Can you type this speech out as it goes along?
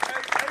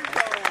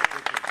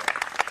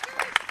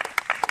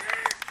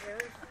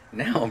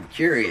Now I'm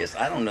curious.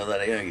 I don't know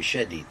that I know your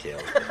shed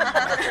details.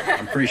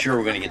 I'm pretty sure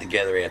we're going to get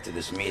together after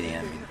this meeting.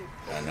 I mean,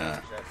 and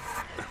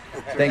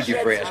thank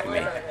you for asking me.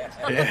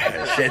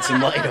 Yeah, shed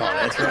some light on it.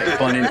 That's right.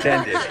 Pun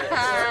intended.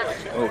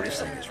 Oh,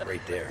 this thing is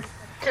right there.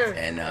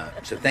 And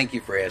so thank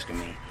you for asking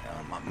me.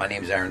 My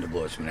name is Aaron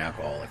DeBlois. I'm an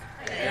alcoholic.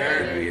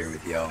 Good to be here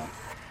with y'all.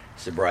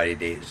 Sobriety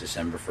date is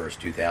December 1st,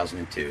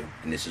 2002,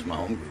 and this is my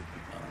home group.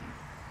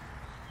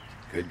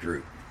 Good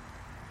group.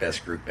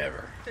 Best group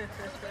ever.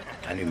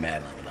 I knew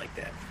Madeline would like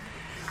that.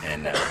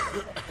 And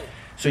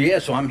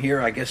so I'm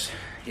here. I guess,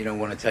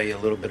 want to tell you a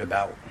little bit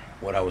about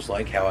what I was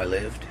like, how I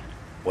lived,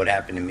 what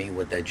happened to me,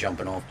 what that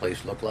jumping off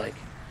place looked like,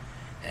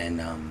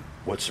 and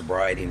what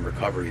sobriety and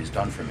recovery has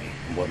done for me,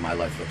 and what my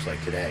life looks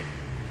like today,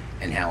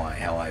 and how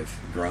I've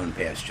grown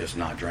past just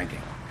not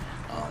drinking.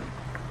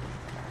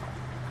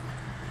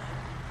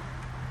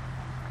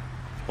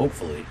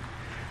 Hopefully,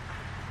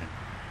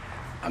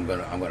 I'm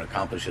gonna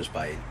accomplish this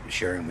by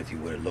sharing with you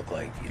what it looked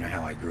like,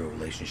 how I grew a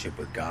relationship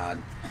with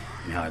God,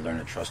 and how I learned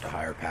to trust a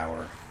higher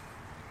power,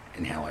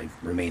 and how I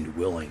remained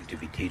willing to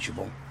be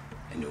teachable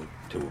and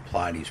to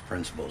apply these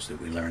principles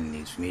that we learn in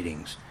these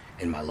meetings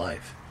in my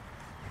life.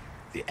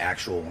 The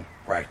actual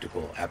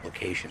practical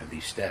application of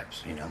these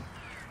steps,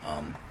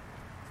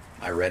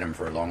 I read them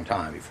for a long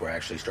time before I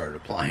actually started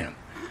applying them,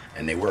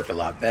 and they work a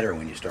lot better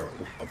when you start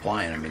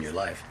applying them in your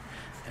life.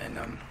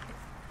 And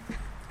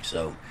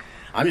so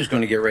I'm just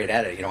going to get right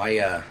at it.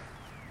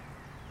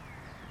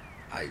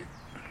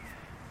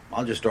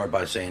 I'll just start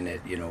by saying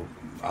that,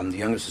 I'm the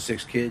youngest of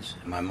 6 kids,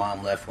 and my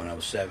mom left when I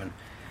was 7.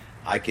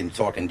 I can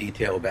talk in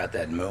detail about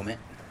that moment,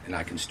 and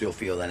I can still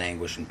feel that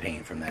anguish and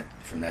pain from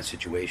that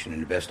situation.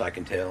 And the best I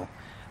can tell,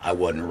 I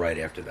wasn't right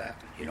after that.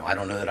 I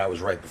don't know that I was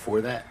right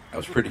before that. I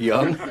was pretty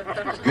young.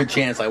 There's a good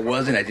chance I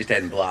wasn't. I just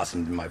hadn't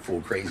blossomed in my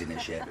full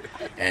craziness yet.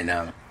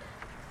 And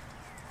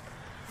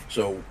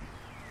so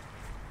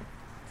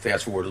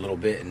fast forward a little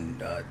bit,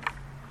 and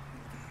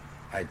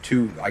I had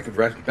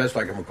best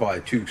I can recall, I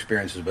had 2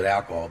 experiences with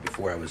alcohol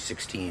before I was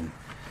 16,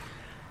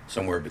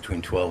 somewhere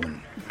between 12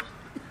 and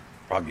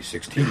probably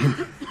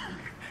 16.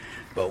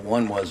 But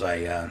one was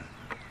I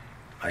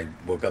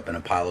woke up in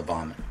a pile of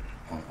vomit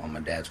on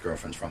my dad's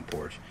girlfriend's front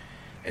porch,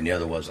 and the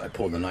other was I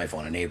pulled a knife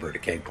on a neighbor at a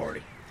keg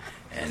party,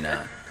 and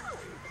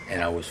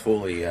I was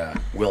fully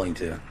willing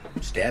to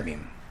stab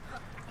him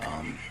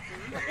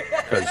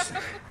because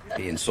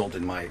he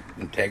insulted my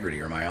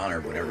integrity or my honor,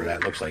 whatever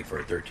that looks like for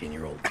a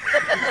 13-year-old.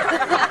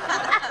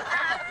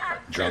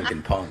 Drunk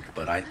and punk,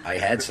 but I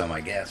had some,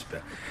 I guess.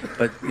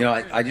 But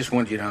I just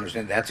wanted you to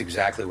understand that's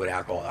exactly what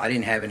alcohol. I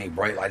didn't have any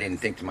I didn't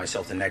think to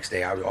myself the next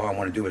day, I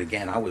want to do it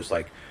again. I was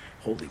like,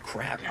 holy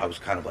crap. I was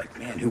kind of like,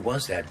 man, who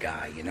was that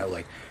guy?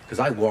 Because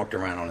I walked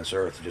around on this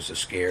earth just a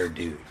scared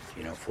dude,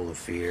 full of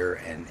fear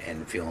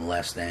and feeling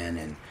less than.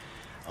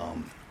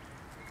 And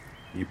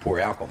you pour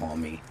alcohol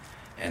on me,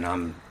 and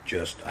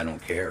I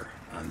don't care.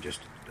 I'm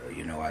just,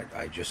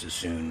 I just as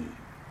soon,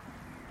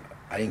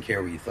 I didn't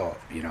care what you thought.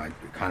 I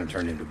kind of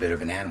turned into a bit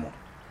of an animal.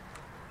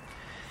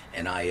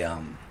 And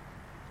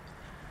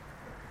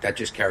that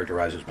just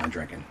characterizes my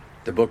drinking.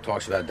 The book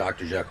talks about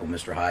Dr. Jekyll,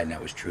 Mr. Hyde, and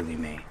that was truly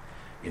me.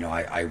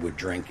 I would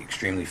drink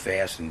extremely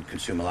fast and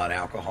consume a lot of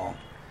alcohol.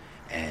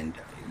 And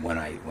when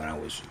I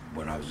was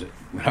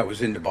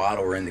in the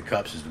bottle or in the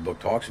cups, as the book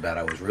talks about,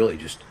 I was really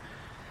just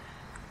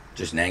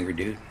an angry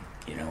dude.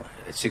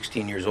 At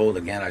 16 years old,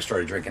 again, I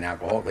started drinking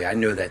alcoholically. I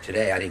know that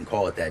today. I didn't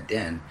call it that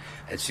then.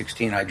 At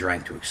 16, I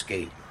drank to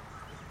escape,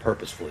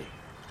 purposefully.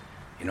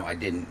 I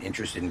didn't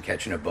interested in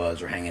catching a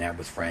buzz or hanging out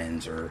with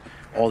friends, or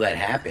all that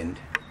happened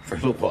for a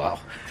little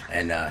while.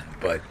 And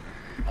but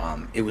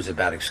it was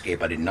about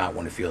escape. I did not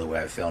want to feel the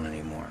way I felt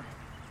anymore.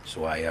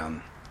 So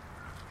I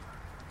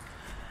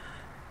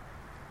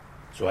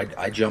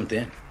jumped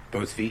in,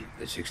 both feet,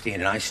 at 16,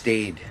 and I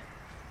stayed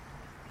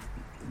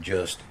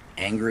just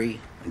angry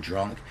and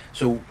drunk.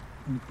 So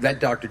that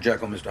Dr.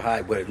 Jekyll, Mr.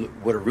 Hyde, what it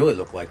really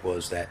looked like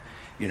was that,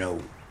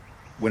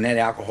 when that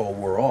alcohol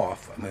wore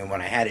off,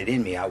 when I had it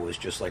in me, I was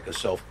just like a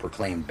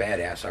self-proclaimed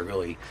badass.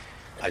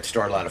 I'd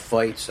start a lot of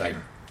fights. I'd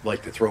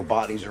like to throw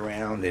bodies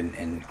around,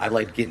 and I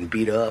liked getting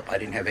beat up. I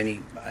didn't have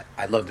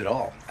I loved it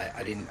all.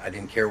 I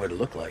didn't care what it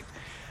looked like.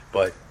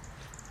 But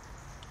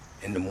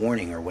in the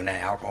morning, or when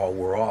that alcohol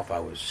wore off, I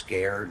was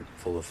scared,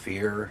 full of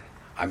fear.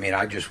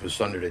 I just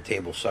was under the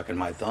table sucking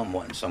my thumb,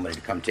 wanting somebody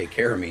to come take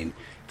care of me and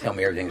tell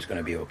me everything's going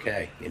to be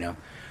okay,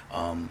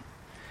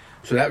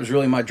 So that was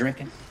really my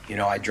drinking.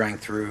 I drank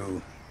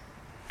through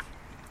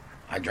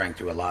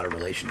a lot of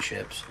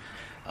relationships.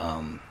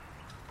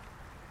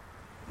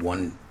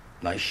 One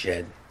nice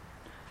shed,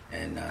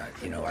 and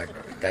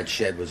that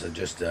shed was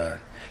just a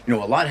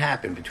lot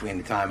happened between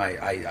the time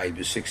I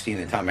was 16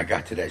 and the time I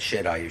got to that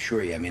shed. I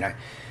assure you.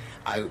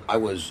 I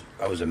was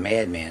a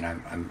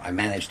madman. I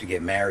managed to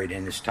get married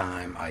in this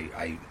time.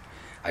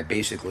 I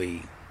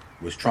basically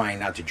was trying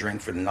not to drink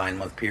for the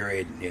 9-month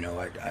period.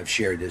 I've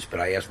shared this,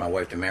 but I asked my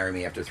wife to marry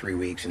me after 3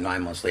 weeks, and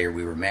 9 months later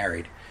we were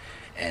married.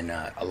 And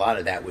a lot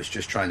of that was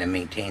just trying to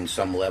maintain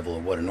some level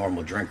of what a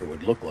normal drinker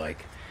would look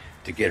like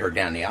to get her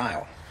down the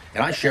aisle.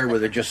 And I shared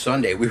with her just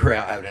Sunday. We were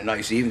out having a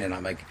nice evening.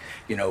 I'm like,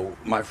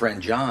 my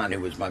friend John, who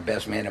was my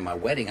best man at my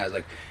wedding, I was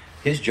like,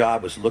 his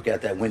job was to look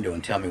out that window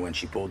and tell me when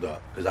she pulled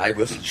up, because I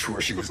wasn't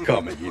sure she was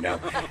coming,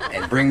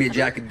 and bring me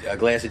a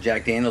glass of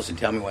Jack Daniels and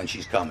tell me when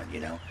she's coming,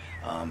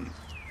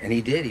 and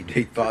he did.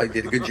 He probably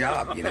did a good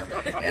job,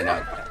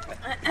 And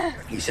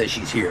he says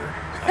she's here.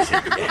 I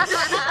said yes,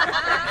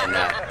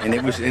 and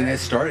it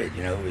started,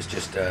 it was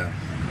just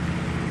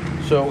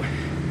so.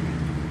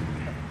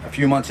 A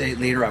few months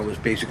later, I was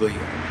basically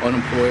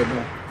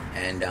unemployable,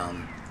 and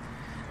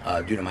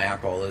due to my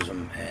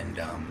alcoholism, and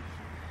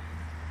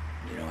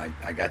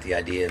I got the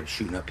idea of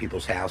shooting up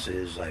people's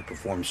houses. I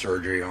performed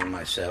surgery on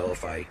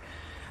myself. I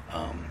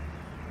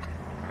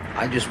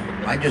just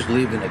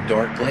lived in a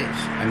dark place.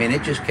 I mean,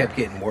 it just kept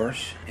getting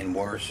worse and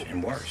worse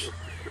and worse.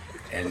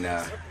 And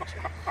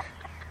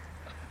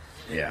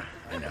yeah,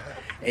 I know.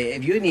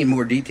 If you need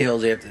more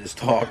details after this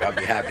talk, I'll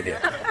be happy to,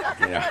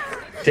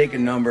 take a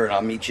number and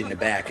I'll meet you in the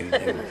back. And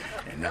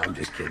no, I'm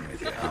just kidding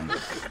with you.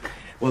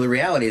 Well, the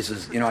reality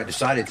is, I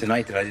decided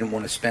tonight that I didn't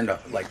want to spend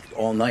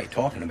all night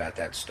talking about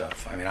that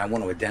stuff. I mean, I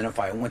want to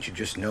identify. I want you to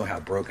just know how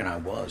broken I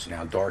was and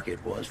how dark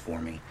it was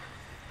for me.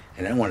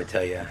 And then I want to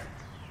tell you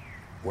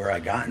where I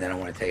got, and then I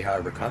want to tell you how I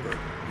recovered.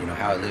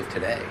 How I live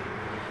today.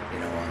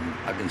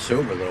 I've been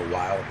sober a little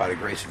while by the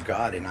grace of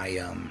God, and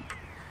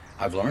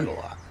I've learned a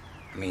lot.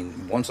 I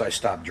mean, once I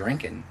stopped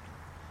drinking,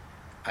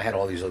 I had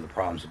all these other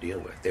problems to deal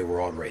with. They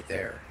were all right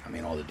there. I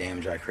mean, all the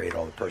damage I created,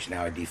 all the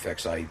personality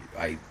defects I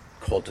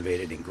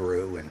cultivated and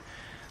grew, and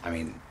I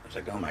mean, I was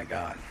like, oh my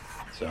God.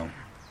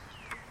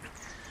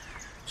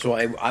 So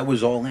I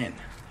was all in.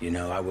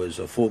 I was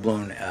a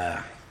full-blown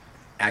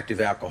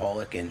active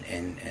alcoholic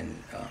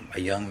and a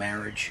young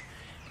marriage,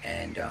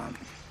 and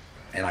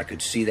I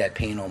could see that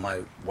pain on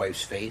my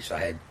wife's face. I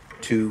had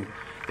two.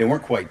 They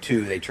weren't quite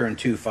two. They turned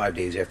 2 5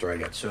 days after I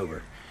got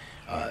sober.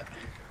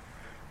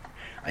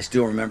 I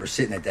still remember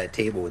sitting at that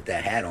table with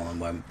that hat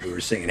on when we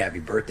were singing happy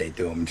birthday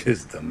to him.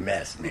 Just a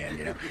mess,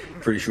 man,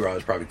 Pretty sure I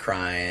was probably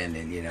crying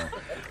and,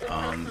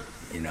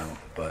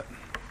 but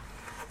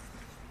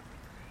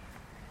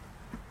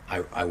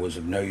I was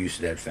of no use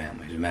to that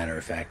family. As a matter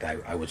of fact,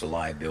 I was a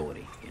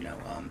liability,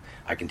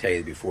 I can tell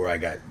you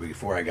that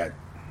before I got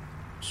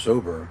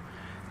sober,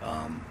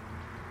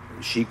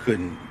 she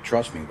couldn't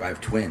trust me. I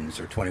have twins.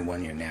 They're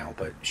 21 years now,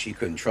 but she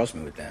couldn't trust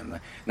me with them.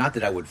 Not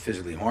that I would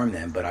physically harm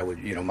them, but I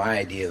would, my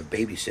idea of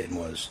babysitting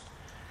was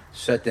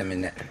set them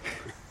in the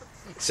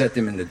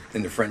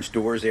French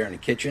doors there in the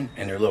kitchen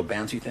and their little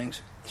bouncy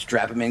things,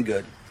 strap them in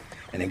good,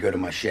 and then go to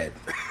my shed.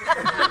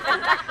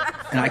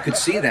 And I could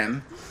see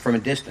them from a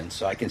distance,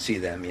 so I can see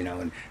them,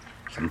 and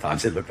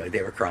sometimes it looked like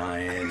they were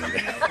crying.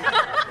 And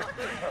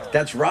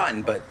that's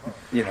rotten, but,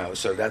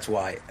 so that's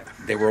why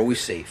they were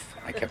always safe.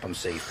 I kept them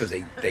safe because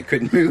they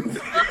couldn't move.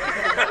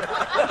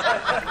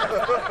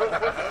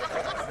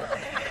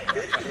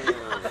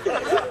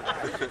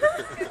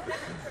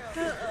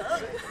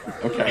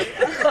 Okay.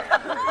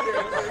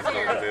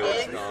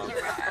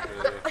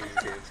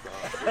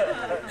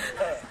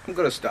 I'm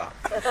going to stop.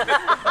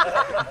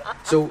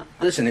 So,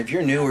 listen, if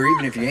you're new or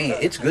even if you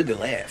ain't, it's good to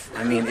laugh.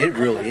 I mean, it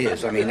really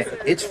is. I mean,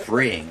 it's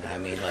freeing. I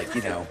mean,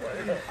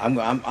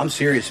 I'm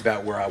serious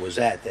about where I was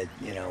at, that,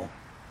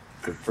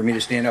 for me to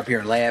stand up here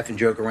and laugh and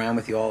joke around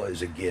with you all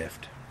is a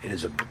gift. It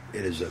is a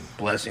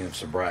blessing of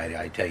sobriety,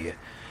 I tell you.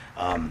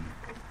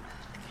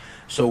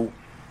 So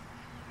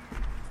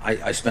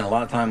I spent a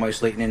lot of time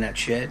isolating in that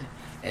shed,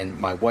 and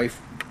my wife,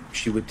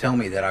 she would tell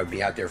me that I would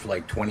be out there for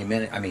like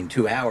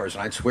 2 hours,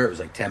 and I'd swear it was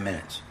like 10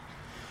 minutes.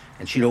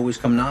 And she'd always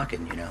come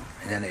knocking, and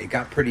then it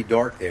got pretty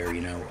dark there,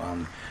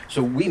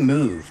 So we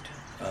moved.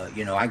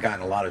 I got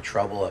in a lot of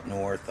trouble up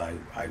north. I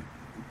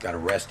got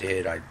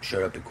arrested. I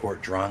showed up to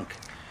court drunk.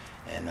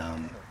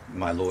 And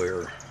my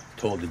lawyer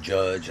told the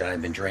judge that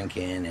I'd been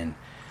drinking, and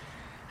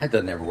that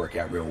doesn't ever work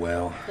out real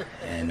well.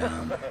 And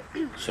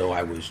so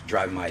I was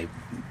driving my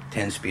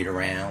 10-speed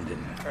around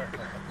and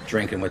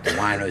drinking with the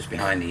winos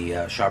behind the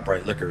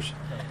ShopRite Liquors,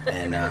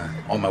 and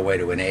on my way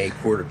to an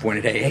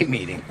quarter-pointed AA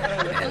meeting.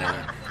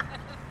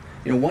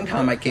 And one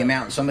time I came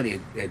out and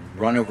somebody had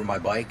run over my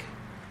bike,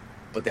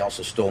 but they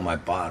also stole my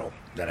bottle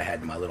that I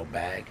had in my little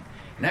bag,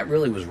 and that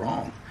really was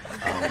wrong.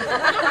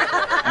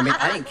 I mean,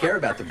 I didn't care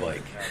about the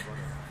bike.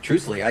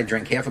 Truthfully, I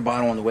drank half a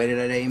bottle on the way to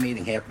that AA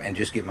meeting, and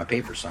just get my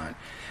paper signed.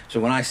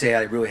 So when I say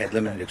I really had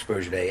limited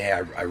exposure to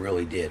AA, I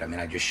really did. I mean,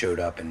 I just showed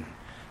up and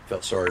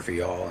felt sorry for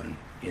y'all, and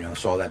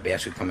saw that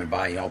basket coming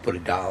by. Y'all put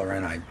 $1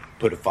 in, I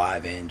put a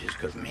 5 in, just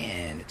because,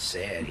 man, it's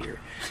sad here.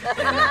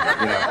 And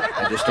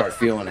I just start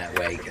feeling that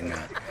way,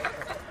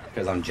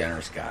 because I'm a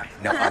generous guy.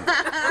 No,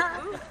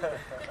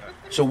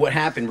 so what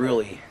happened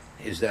really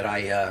is that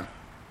I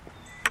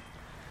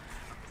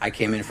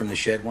came in from the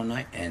shed one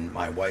night, and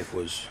my wife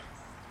was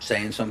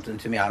saying something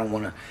to me. I don't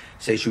want to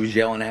say she was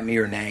yelling at me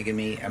or nagging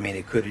me. I mean,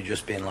 it could have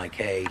just been like,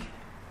 hey,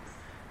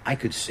 I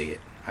could see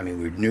it. I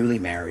mean, we were newly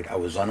married. I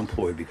was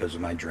unemployed because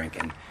of my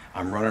drinking.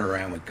 I'm running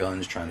around with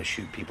guns trying to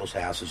shoot people's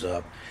houses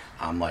up.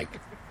 I'm like,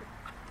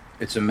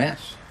 it's a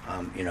mess.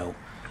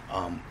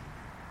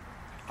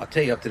 I'll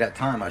tell you, up to that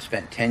time, I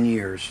spent 10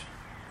 years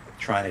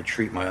trying to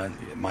treat my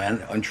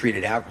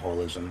untreated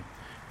alcoholism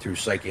through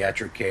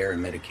psychiatric care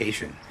and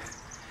medication.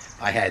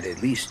 I had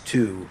at least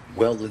 2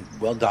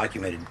 well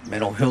documented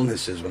mental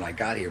illnesses when I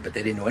got here, but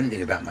they didn't know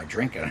anything about my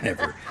drinking.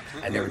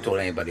 I never told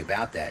anybody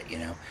about that, you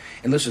know.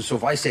 And listen, so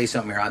if I say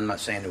something here, I'm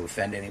not saying to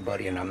offend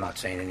anybody, and I'm not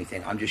saying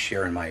anything. I'm just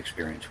sharing my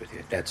experience with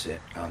you. That's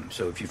it.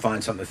 So if you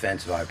find something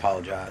offensive, I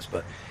apologize,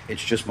 but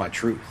it's just my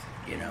truth,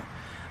 you know.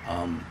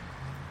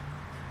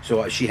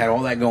 So she had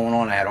all that going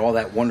on. I had all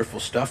that wonderful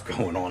stuff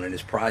going on, and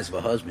this prize of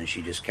a husband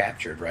she just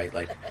captured, right?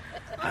 Like,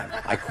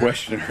 I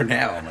question her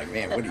now. I'm like,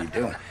 man, what are you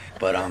doing?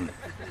 But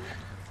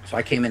so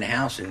I came in the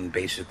house, and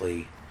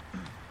basically,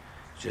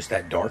 just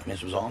that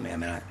darkness was on me. I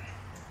mean,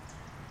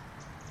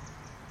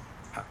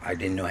 I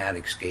didn't know how to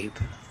escape.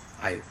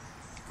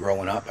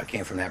 Growing up, I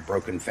came from that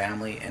broken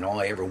family, and all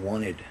I ever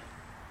wanted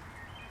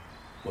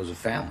was a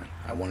family.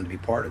 I wanted to be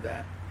part of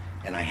that.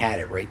 And I had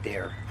it right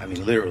there. I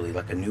mean, literally,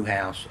 like a new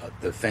house.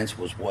 The fence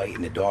was white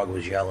and the dog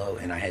was yellow,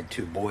 and I had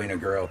 2 boy and a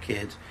girl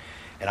kids.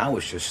 And I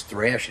was just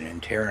thrashing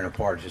and tearing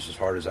apart just as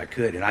hard as I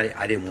could. And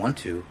I didn't want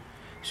to.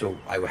 So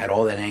I had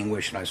all that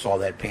anguish, and I saw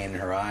that pain in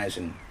her eyes.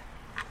 And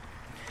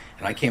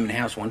I came in the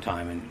house one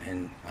time,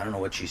 and I don't know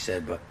what she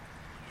said, but,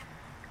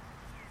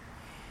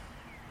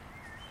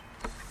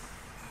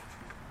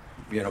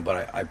 you know,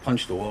 but I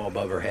punched the wall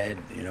above her head,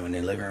 you know, in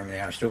the living room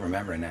there. I still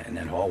remember in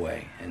that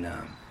hallway.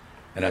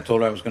 And I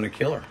told her I was going to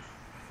kill her.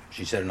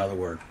 She said another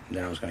word, and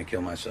then I was going to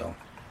kill myself.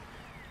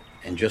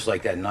 And just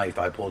like that knife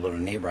I pulled on a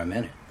neighbor, I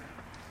meant it.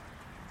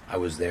 I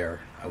was there.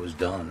 I was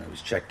done. I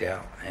was checked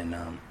out. And,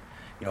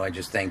 you know, I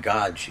just thank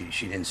God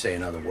she didn't say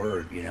another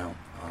word, you know.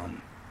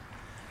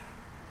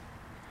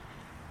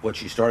 What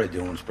she started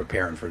doing was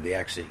preparing for the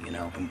exit, you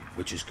know,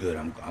 which is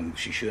good.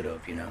 She should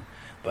have, you know.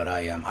 But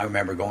I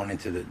remember going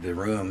into the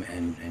room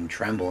and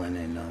trembling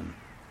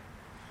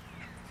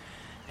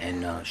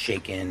and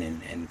shaking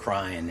and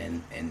crying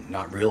and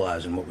not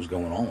realizing what was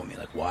going on with me.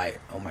 Like, why?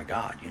 Oh my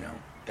God, you know,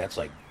 that's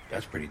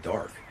pretty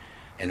dark.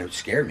 And it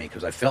scared me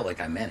because I felt like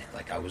I meant it.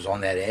 Like I was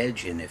on that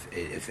edge, and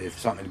if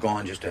something had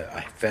gone just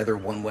a feather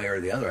one way or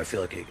the other, I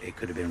feel like it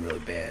could have been really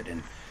bad.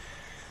 And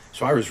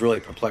so I was really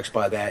perplexed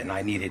by that, and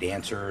I needed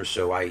answers.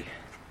 So I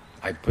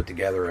put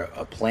together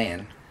a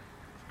plan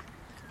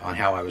on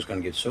how I was going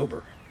to get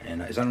sober.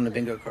 And is that on the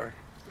bingo card?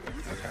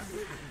 Okay.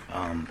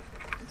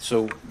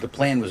 So the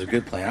plan was a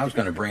good plan. I was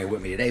going to bring it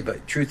with me today,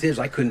 but truth is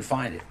I couldn't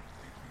find it.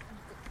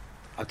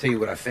 I'll tell you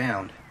what I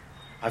found.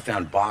 I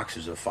found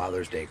boxes of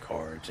Father's Day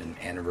cards and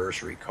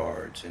anniversary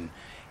cards and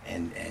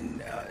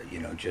you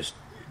know, just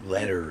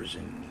letters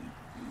and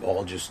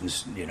all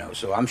just, you know,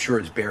 so I'm sure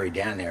it's buried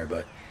down there,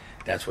 but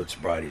that's what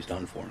sobriety's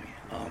done for me.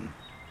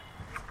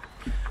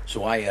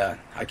 So I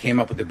came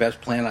up with the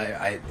best plan.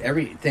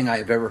 Everything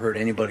I've ever heard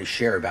anybody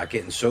share about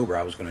getting sober,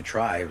 I was going to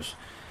try. I was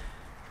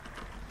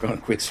going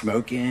to quit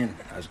smoking.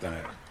 I was going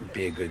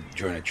to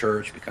join a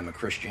church, become a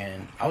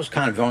Christian. I was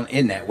kind of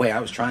in that way. I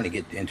was trying to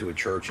get into a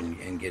church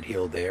and get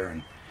healed there,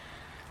 and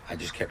I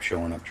just kept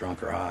showing up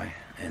drunk or high.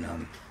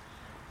 And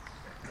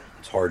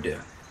it's hard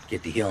to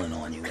get the healing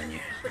on you when you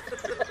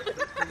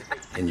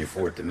in your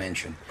 4th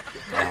dimension.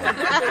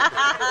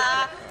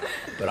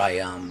 But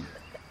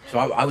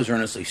I was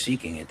earnestly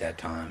seeking at that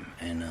time,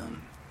 and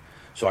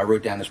so I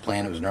wrote down this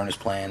plan. It was an earnest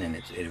plan, and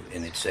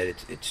it said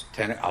it's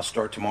 10. I'll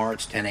start tomorrow.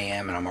 It's 10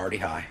 a.m. and I'm already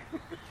high.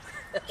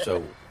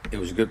 So it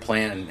was a good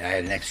plan, and I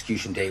had an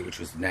execution date, which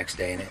was the next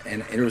day,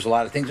 and there was a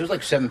lot of things. It was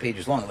like 7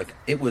 pages long. Like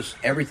it was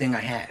everything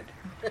I had.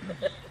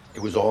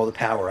 It was all the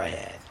power I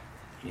had,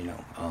 you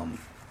know.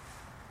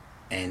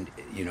 And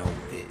you know,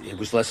 it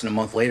was less than a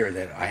month later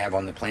that I have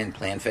on the plan.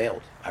 Plan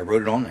failed. I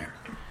wrote it on there.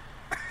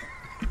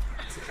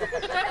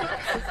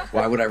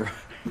 Why would I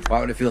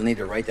feel the need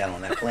to write that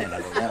on that plan? I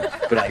don't know.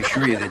 But I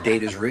assure you the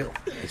date is real.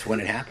 It's when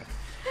it happened.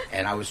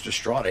 And I was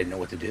distraught. I didn't know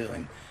what to do.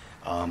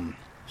 And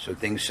so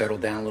things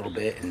settled down a little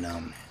bit.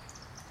 And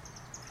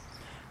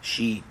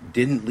she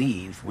didn't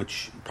leave,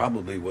 which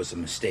probably was a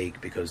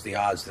mistake, because the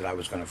odds that I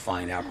was going to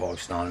find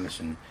Alcoholics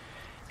Anonymous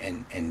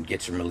and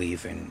get some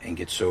relief and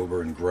get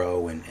sober and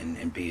grow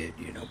and be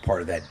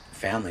part of that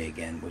family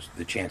again, was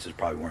the chances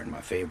probably weren't in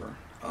my favor.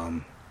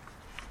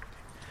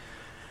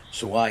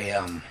 So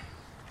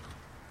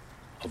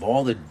of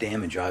all the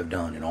damage I've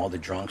done and all the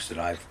drunks that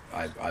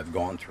I've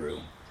gone through,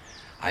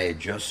 I had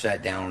just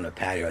sat down on a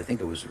patio. I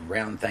think it was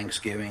around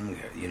Thanksgiving,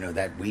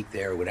 that week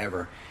there or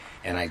whatever.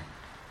 And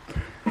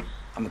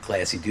I'm a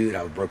classy dude.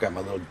 I broke out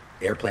my little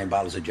airplane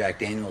bottles of Jack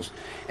Daniels,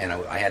 and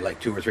I had like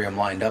 2 or 3 of them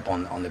lined up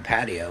on the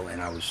patio,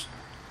 and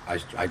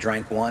I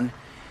drank one.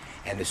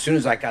 And as soon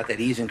as I got that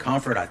ease and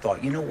comfort, I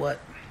thought, you know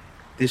what?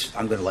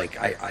 I'm going to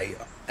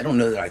I don't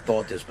know that I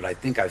thought this, but I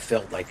think I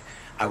felt like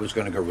I was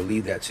going to go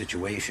relieve that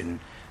situation.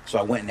 So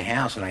I went in the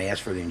house and I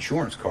asked for the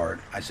insurance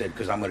card. I said,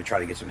 because I'm going to try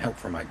to get some help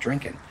for my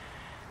drinking.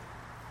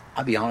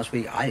 I'll be honest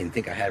with you, I didn't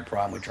think I had a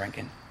problem with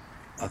drinking.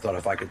 I thought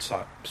if I could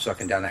stop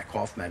sucking down that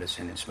cough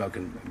medicine and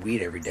smoking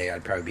weed every day,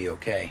 I'd probably be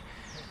okay.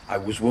 I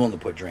was willing to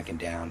put drinking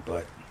down,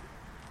 but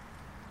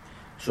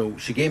So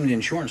she gave me the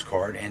insurance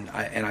card, and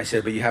I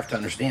said, but you have to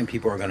understand,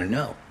 people are going to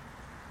know.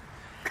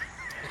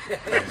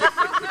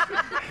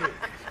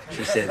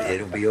 She said,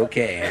 it'll be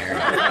okay, Aaron.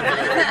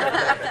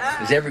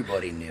 Because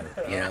everybody knew,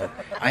 you know.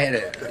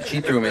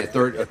 She threw me a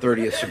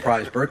 30th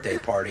surprise birthday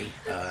party,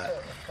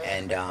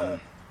 and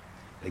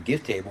the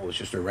gift table was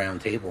just a round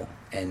table,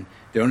 and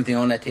the only thing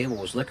on that table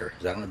was liquor.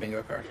 Is that on the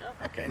bingo card?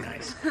 Okay,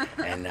 nice.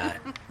 And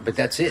but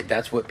that's it.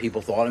 That's what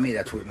people thought of me.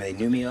 That's what they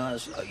knew me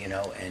as, you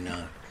know, and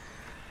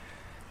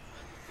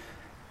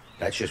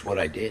that's just what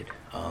I did.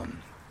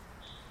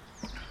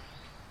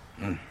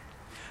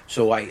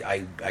 So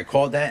I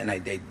called that,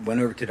 and they went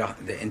over to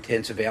the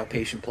intensive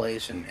outpatient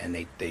place, and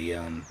they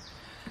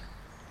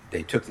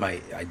took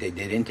they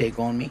did intake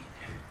on me,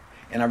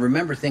 and I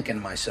remember thinking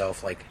to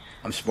myself, like,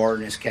 I'm smarter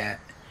than this cat.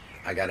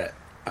 I'm going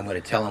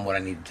to tell him what I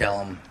need to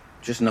tell him,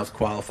 just enough to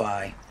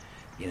qualify,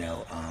 you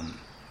know.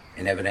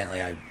 And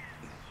evidently, I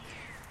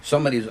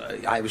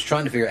was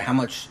trying to figure out how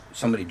much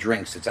somebody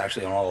drinks that's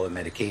actually on all the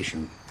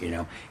medication, you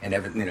know,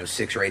 and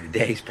 6 or 8 a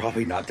day is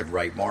probably not the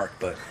right mark,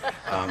 but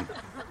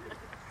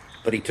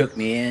he took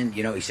me in,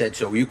 you know. He said,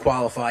 so you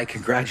qualify,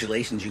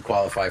 congratulations, you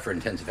qualify for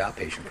intensive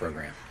outpatient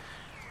program.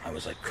 I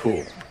was like,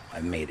 cool, I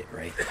made it,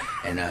 right?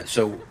 And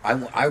so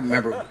I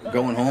remember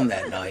going home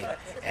that night,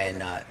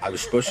 and I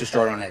was supposed to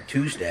start on that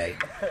Tuesday,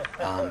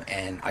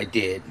 and I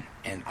did.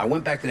 And I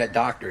went back to that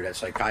doctor, that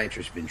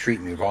psychiatrist, been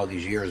treating me for all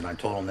these years, and I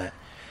told him that,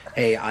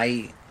 hey,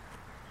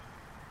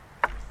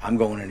 I'm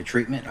going into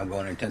treatment. I'm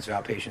going to intensive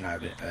outpatient. I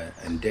have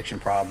an addiction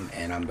problem,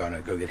 and I'm going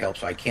to go get help.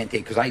 So I can't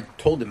take, because I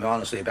told them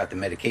honestly about the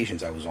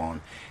medications I was on,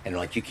 and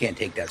they're like, you can't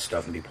take that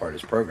stuff and be part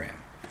of this program.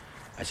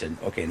 I said,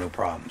 okay, no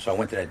problem. So I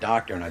went to that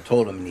doctor, and I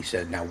told him, and he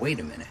said, now wait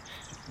a minute.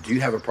 Do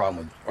you have a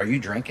problem are you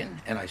drinking?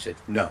 And I said,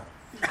 no.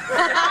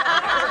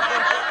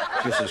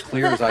 Just as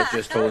clear as I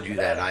just told you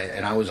that,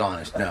 and I was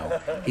honest, no.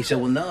 He said,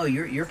 well, no,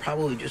 you're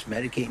probably just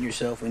medicating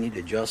yourself. We need to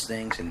adjust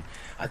things. And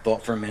I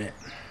thought for a minute,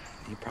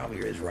 he probably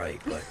is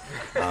right, but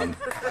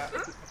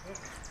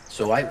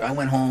so I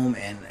went home,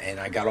 and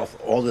I got off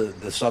all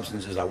the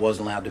substances I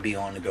wasn't allowed to be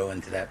on to go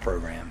into that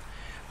program,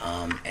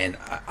 and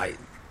I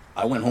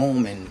went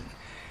home, and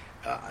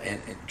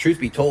truth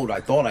be told,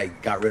 I thought I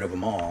got rid of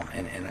them all,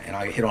 and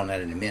I hit on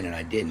that in a minute.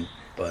 I didn't,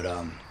 but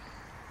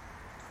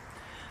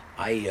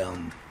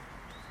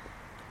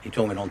he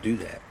told me don't do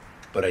that,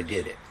 but I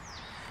did it.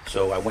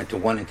 So I went to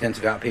one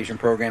intensive outpatient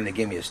program. They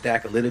gave me a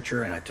stack of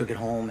literature, and I took it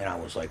home, and I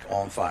was like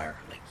on fire.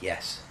 Like,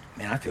 yes,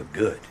 man, I feel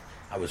good.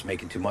 I was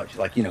making too much,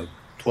 like,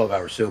 12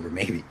 hours sober,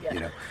 maybe,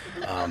 And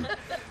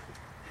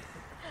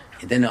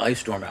then the ice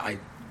storm, I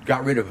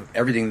got rid of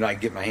everything that I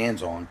could get my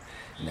hands on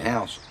in the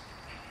house,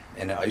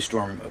 and the ice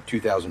storm of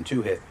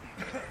 2002 hit.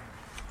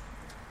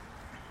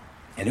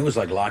 And it was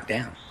like locked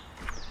down.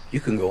 You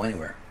couldn't go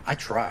anywhere. I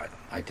tried,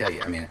 I tell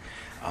you. I mean,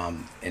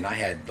 and I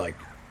had like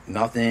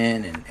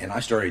nothing, and I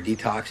started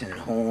detoxing at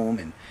home,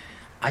 and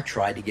I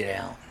tried to get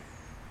out.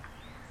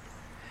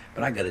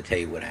 But I got to tell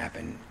you what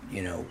happened.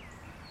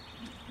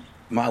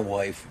 My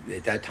wife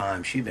at that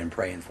time, she'd been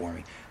praying for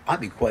me. I'll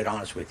be quite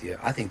honest with you.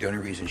 I think the only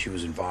reason she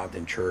was involved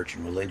in church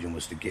and religion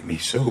was to get me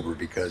sober,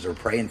 because they're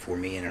praying for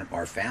me and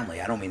our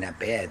family. I don't mean that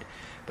bad,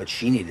 but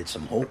she needed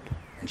some hope,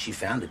 and she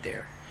found it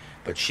there.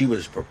 But she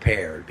was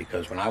prepared,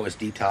 because when I was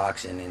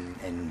detoxing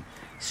and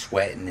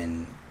sweating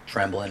and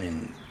trembling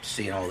and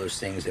seeing all those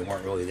things that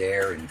weren't really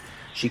there, and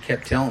she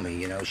kept telling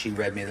me, she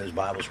read me those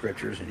Bible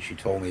scriptures, and she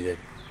told me that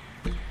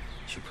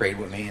she prayed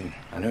with me, and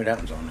I know that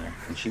one's on there,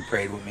 and she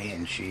prayed with me,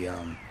 and she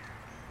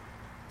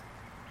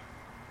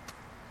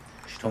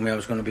told me I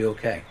was going to be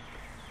okay.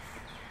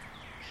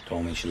 She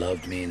told me she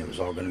loved me, and it was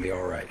all going to be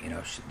all right.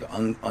 The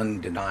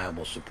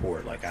undeniable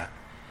support. Like,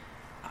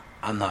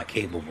 I'm not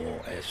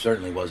capable, it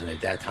certainly wasn't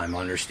at that time,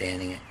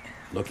 understanding it.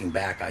 Looking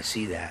back, I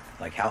see that.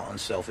 Like, how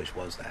unselfish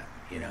was that,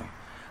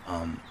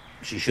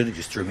 She should have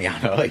just threw me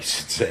out of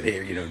ice and said,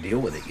 here, deal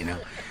with it,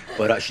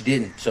 But she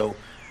didn't. So,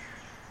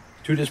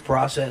 through this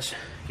process,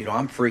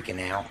 I'm freaking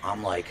out.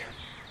 I'm like,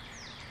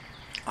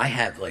 I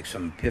have like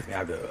some epiphany. I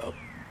have a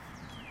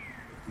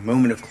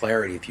moment of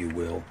clarity, if you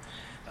will.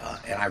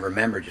 And I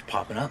remember just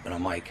popping up, and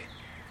I'm like,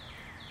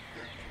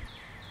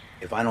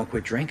 if I don't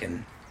quit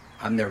drinking,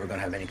 I'm never going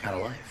to have any kind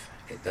of life.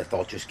 That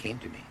thought just came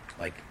to me.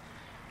 Like,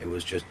 it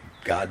was just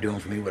God doing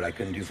for me what I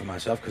couldn't do for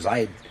myself, because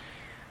I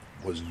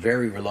was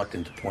very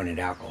reluctant to point at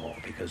alcohol,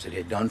 because it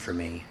had done for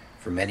me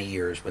for many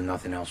years, but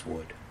nothing else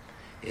would.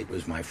 It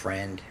was my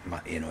friend.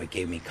 It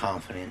gave me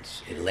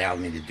confidence. It allowed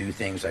me to do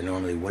things I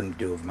normally wouldn't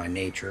do of my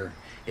nature.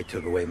 It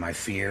took away my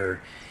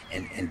fear,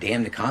 and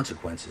damn the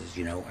consequences.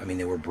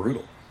 They were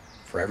brutal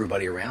for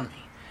everybody around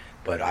me,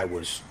 but I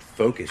was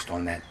focused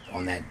on that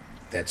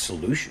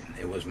solution.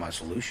 It was my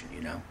solution.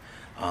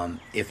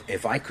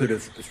 If I could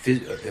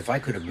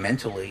have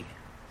mentally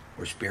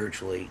or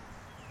spiritually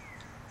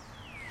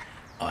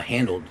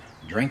handled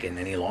drinking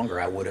any longer,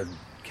 I would have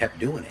kept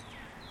doing it.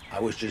 I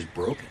was just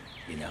broken.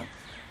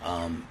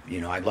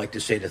 I'd like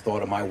to say the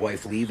thought of my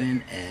wife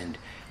leaving and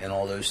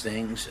all those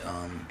things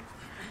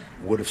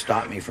would have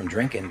stopped me from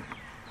drinking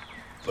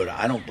but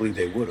I don't believe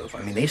they would have.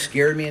 I mean, they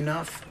scared me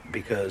enough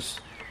because,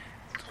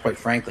 quite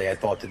frankly, I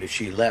thought that if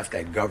she left,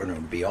 that governor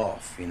would be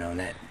off, you know, and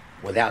that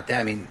without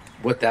that, I mean,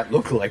 what that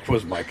looked like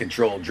was my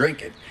controlled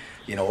drinking,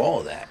 you know, all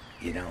of that,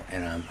 you know,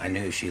 and I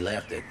knew if she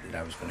left that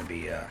I was going to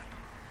be, it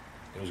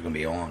was going to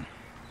be on.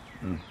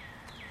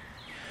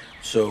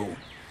 So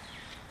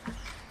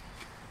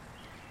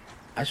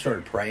I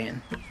started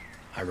praying.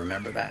 I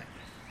remember that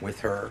with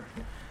her,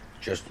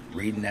 just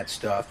reading that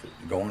stuff,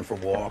 going for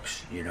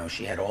walks. You know,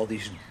 she had all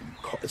these,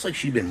 it's like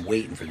she'd been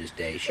waiting for this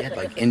day. She had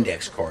like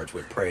index cards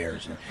with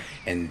prayers,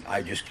 and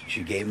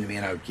she gave them to me,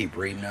 and I would keep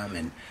reading them.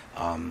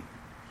 And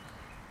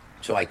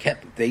so I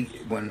kept,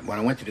 when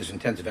I went to this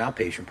intensive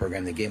outpatient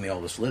program, they gave me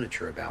all this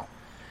literature about,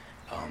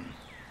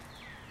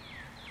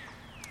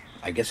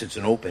 I guess it's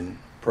an open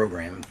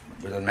program.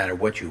 It doesn't matter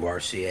what you are,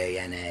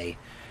 CA, NA,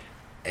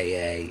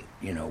 AA,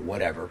 you know,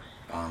 whatever.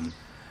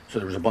 So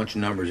there was a bunch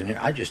of numbers in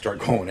there. I just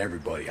started calling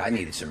everybody. I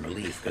needed some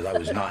relief because I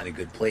was not in a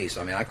good place.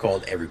 I mean, I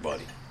called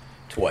everybody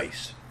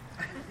twice.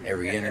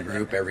 Every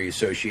intergroup, every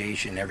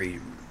association, every,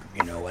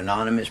 you know,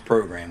 anonymous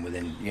program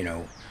within, you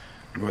know,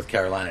 North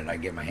Carolina that I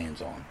get my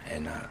hands on.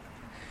 And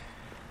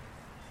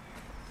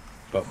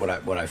but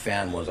what I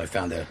found was I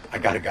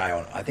got a guy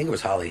on, I think it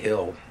was Holly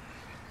Hill,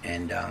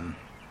 and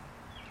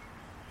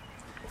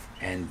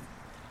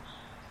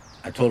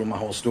I told him my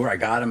whole story. I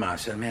got him, and I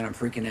said, man, I'm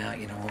freaking out,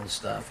 you know, all this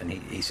stuff. And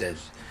he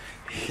says,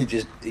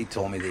 he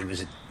told me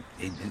that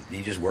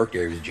he just worked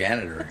there. He was a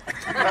janitor.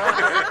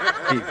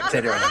 He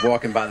said I was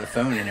walking by the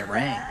phone, and it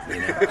rang, you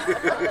know.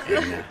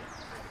 And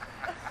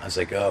I was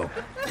like, oh.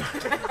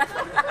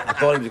 I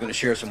thought he was going to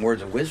share some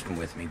words of wisdom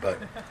with me, but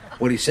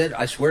what he said,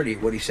 I swear to you,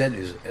 what he said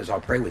is I'll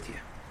pray with you.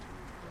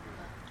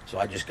 So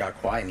I just got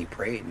quiet, and he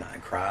prayed, and I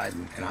cried,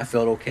 and I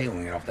felt okay when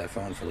we got off that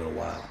phone for a little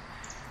while.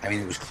 I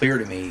mean, it was clear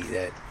to me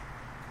that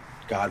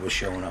God was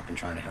showing up and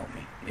trying to help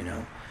me, you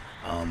know.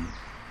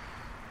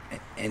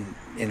 And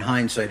in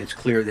hindsight, it's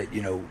clear that,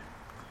 you know,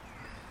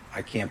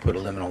 I can't put a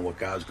limit on what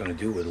God's going to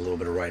do with a little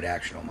bit of right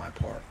action on my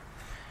part.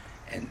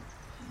 And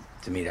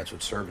to me, that's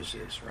what service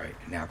is, right?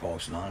 In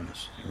Alcoholics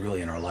Anonymous, and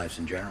really in our lives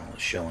in general,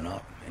 is showing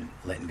up and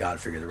letting God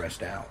figure the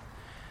rest out.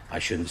 I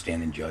shouldn't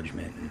stand in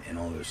judgment and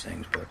all those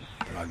things, but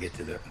I'll get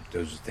to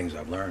those things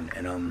I've learned.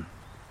 And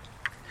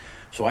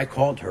so I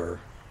called her.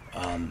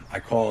 I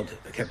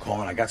kept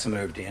calling. I got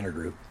somebody over to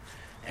intergroup,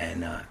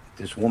 and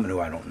this woman who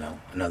I don't know,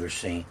 another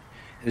saint.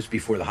 This is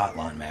before the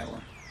hotline,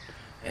 Madeline,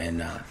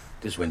 and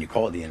this is when you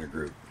call the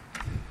intergroup.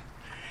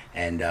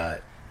 And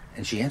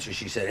she answered.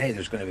 She said, "Hey,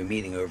 there's going to be a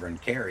meeting over in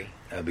Cary,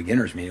 a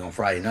beginners meeting on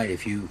Friday night.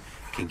 If you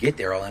can get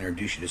there, I'll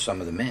introduce you to some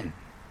of the men."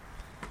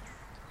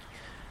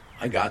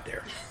 I got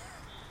there.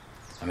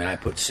 I mean, I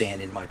put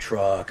sand in my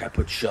truck. I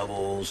put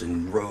shovels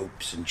and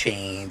ropes and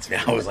chains. I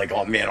mean, I was like,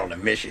 oh man, on a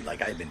mission.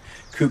 Like I'd been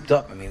cooped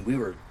up. I mean, we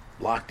were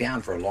locked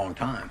down for a long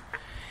time.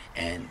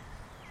 And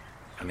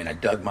I mean, I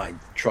dug my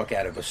truck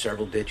out of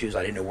several ditches.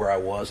 I didn't know where I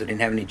was. I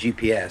didn't have any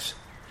GPS.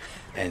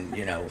 And,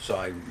 you know, so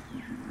I,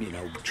 you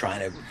know, trying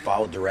to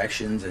follow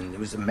directions, and it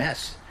was a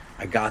mess.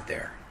 I got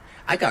there.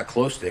 I got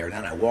close there, and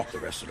then I walked the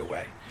rest of the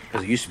way.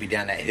 Because it used to be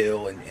down that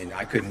hill, and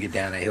I couldn't get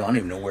down that hill. I don't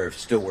even know where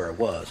it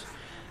was.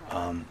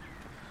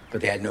 But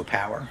they had no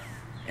power,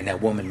 and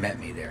that woman met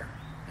me there,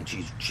 and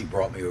she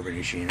brought me over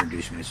and she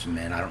introduced me to some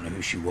men. I don't know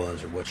who she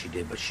was or what she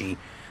did, but she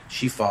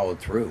followed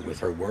through with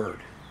her word.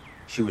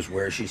 She was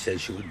where she said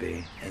she would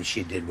be, and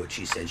she did what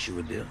she said she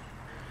would do.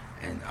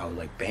 And I was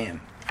like, bam,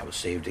 I was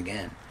saved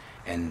again.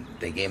 And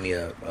they gave me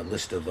a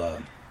list of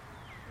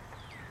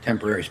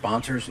temporary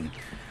sponsors, and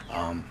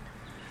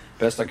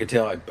best I could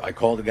tell, I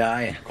called a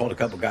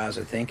couple guys,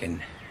 I think,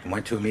 and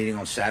went to a meeting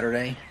on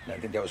Saturday. I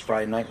think that was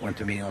Friday night. Went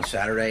to a meeting on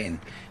Saturday, and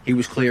he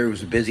was clear he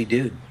was a busy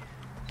dude,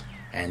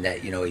 and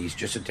that, you know, he's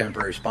just a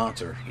temporary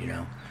sponsor, you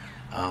know.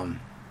 I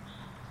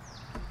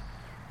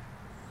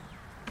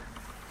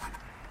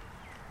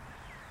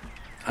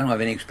don't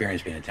have any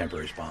experience being a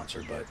temporary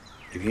sponsor, but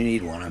if you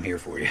need one, I'm here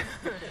for you.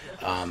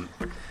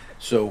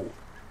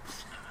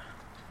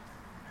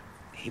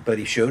 But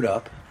he showed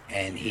up,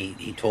 and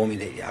he told me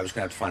that I was going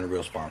to have to find a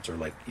real sponsor,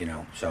 like, you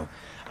know. So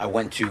I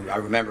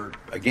remember,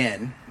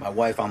 again, my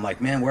wife, I'm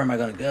like, man, where am I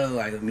going to go?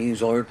 I have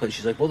meetings all over the place.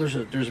 She's like, well, there's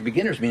a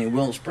beginners meeting in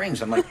Willow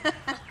Springs. I'm like,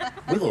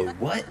 Willow,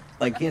 what?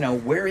 Like, you know,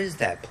 where is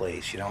that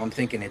place? You know, I'm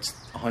thinking it's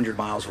 100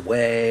 miles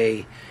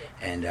away.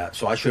 And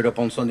so I showed up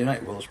on Sunday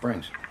night, Willow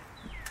Springs.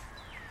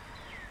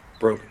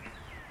 Broken.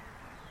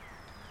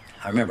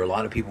 I remember a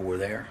lot of people were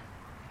there.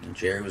 And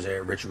Jerry was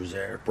there, Richard was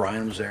there,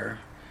 Brian was there.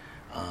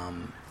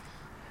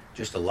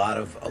 Just a lot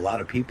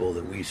of people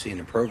that we see in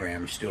the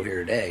program still here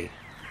today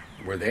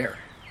were there.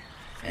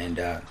 And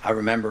I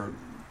remember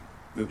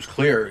it was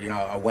clear, you know,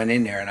 I went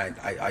in there and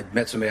I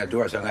met somebody at the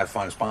door. I said, I'm going to have to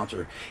find a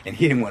sponsor. And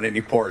he didn't want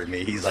any part of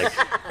me. He's like,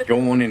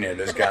 go on in there.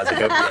 Those guys will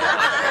help you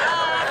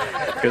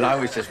out. Because I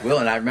was just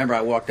willing. I remember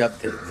I walked up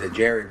to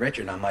Jerry and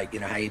Richard, and I'm like, you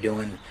know, how you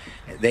doing?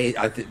 They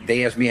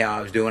asked me how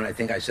I was doing. I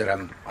think I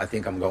said, I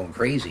think I'm going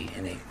crazy.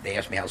 And they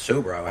asked me how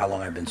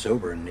long I've been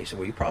sober. And they said,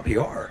 well, you probably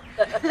are.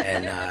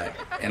 And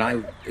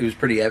it was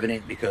pretty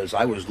evident because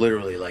I was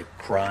literally like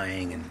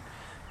crying and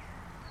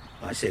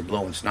I say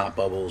blowing snot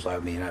bubbles. I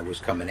mean, I was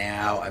coming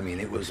out. I mean,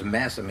 it was a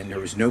mess. I mean, there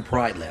was no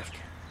pride left.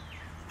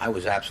 I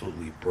was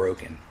absolutely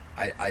broken.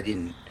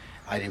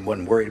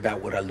 Wasn't worried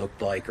about what I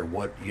looked like or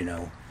what,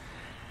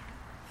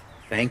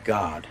 Thank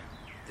God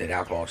that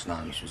Alcoholics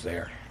Anonymous was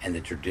there and the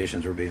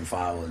traditions were being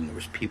followed and there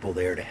was people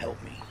there to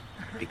help me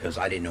because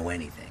I didn't know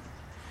anything.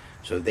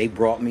 So they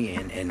brought me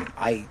in, and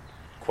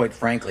quite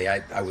frankly,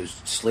 I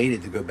was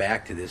slated to go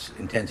back to this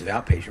intensive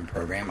outpatient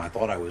program. I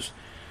thought I was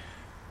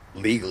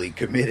legally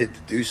committed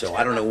to do so.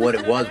 I don't know what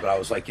it was, but I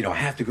was like, I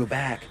have to go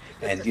back.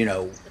 And,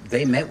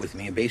 they met with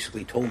me and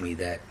basically told me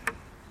that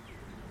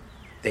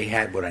they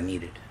had what I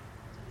needed.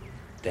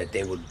 That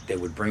they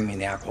would bring me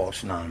in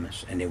Alcoholics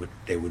Anonymous, and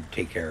they would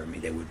take care of me.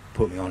 They would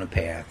put me on a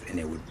path, and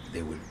they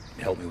would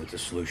help me with the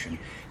solution.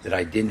 That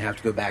I didn't have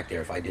to go back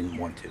there if I didn't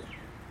want to.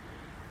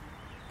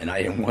 And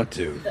I didn't want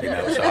to, So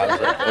I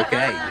was like,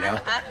 okay,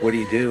 what do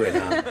you do?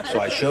 And so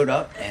I showed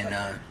up,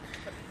 and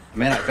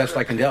best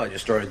I can tell, I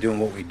just started doing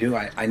what we do.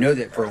 I know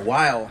that for a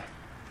while,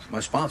 my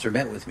sponsor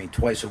met with me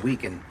twice a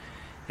week, and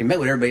he met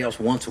with everybody else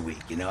once a week.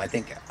 I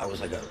think I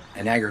was like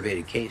an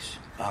aggravated case.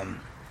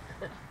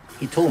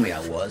 He told me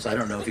I was. I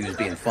don't know if he was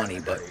being funny,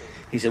 but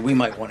he said we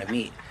might want to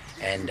meet.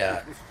 And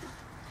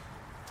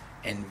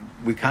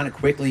we kind of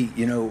quickly,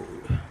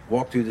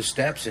 walked through the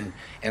steps. And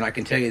I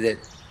can tell you that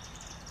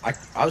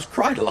I was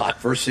cried a lot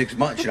for 6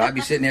 months. I'd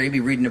be sitting there, he'd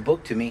be reading a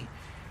book to me,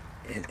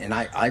 and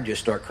I'd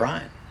just start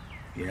crying,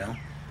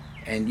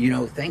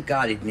 And, thank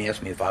God he didn't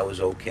ask me if I was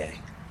okay.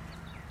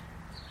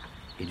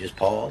 He just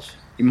paused.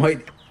 He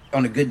might,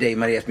 on a good day, he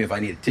might ask me if I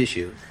needed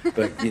tissue.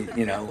 But,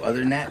 other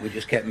than that, we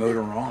just kept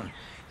motoring on.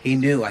 He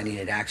knew I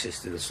needed access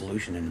to the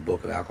solution in the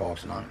book of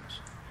Alcoholics Anonymous,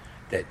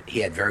 that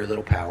he had very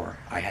little power.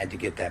 I had to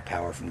get that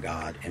power from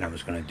God, and I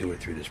was going to do it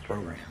through this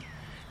program.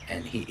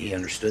 And he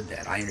understood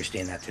that. I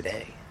understand that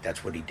today.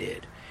 That's what he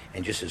did.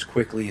 And just as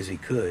quickly as he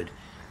could,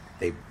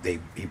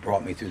 he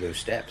brought me through those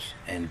steps.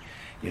 And,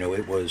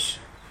 it was,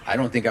 I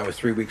don't think I was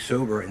 3 weeks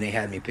sober, and they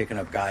had me picking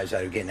up guys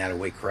that were getting out of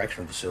Wake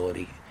Correctional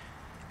Facility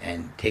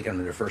and taking them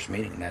to their first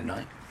meeting that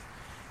night.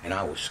 And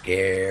I was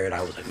scared.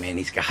 I was like, man,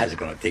 these guys are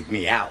going to take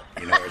me out,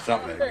 or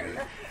something.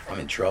 I'm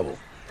in trouble.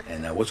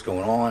 And what's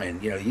going on?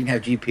 And, you didn't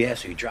have GPS,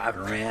 so you're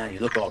driving around. You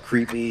look all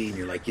creepy, and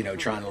you're like,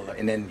 trying to,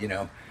 and then,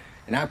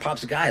 and now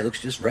pops a guy who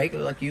looks just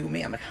regular like you and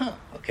me. I'm like,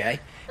 okay.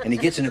 And he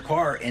gets in the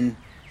car, and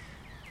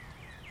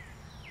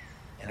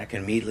I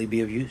can immediately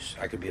be of use.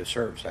 I could be of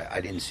service.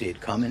 I didn't see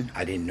it coming.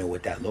 I didn't know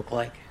what that looked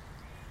like.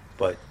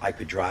 But I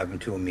could drive him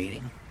to a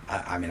meeting.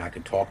 I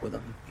could talk with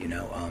them,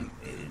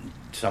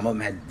 Some of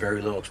them had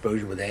very little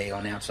exposure with AA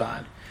on the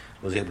outside.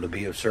 Was able to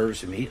be of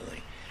service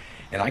immediately.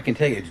 And I can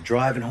tell you,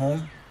 driving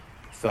home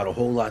felt a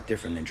whole lot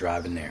different than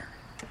driving there.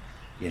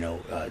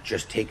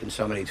 Just taking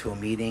somebody to a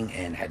meeting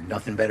and had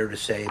nothing better to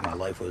say. My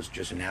life was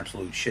just an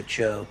absolute shit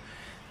show.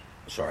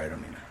 Sorry, I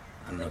don't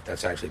know if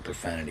that's actually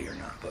profanity or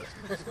not,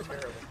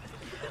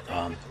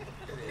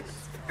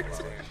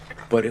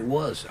 but it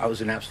was. I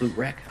was an absolute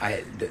wreck.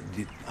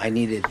 I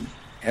needed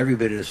every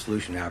bit of the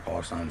solution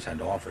Alcoholics Anonymous had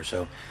to offer.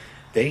 So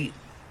they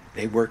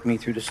worked me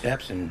through the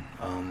steps, and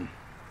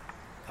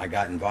I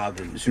got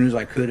involved as soon as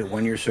I could. At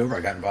 1 year sober,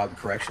 I got involved in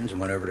corrections and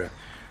went over to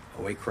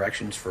Awake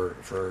Corrections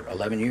for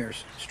 11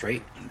 years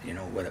straight,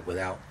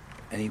 without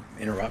any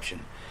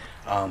interruption.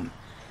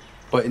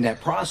 But in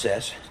that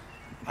process,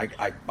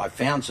 I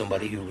found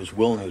somebody who was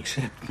willing to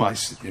accept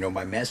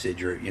my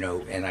message,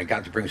 and I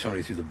got to bring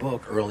somebody through the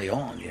book early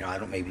on. I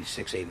don't maybe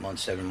 6, 8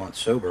 months, 7 months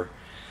sober.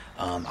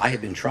 I had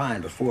been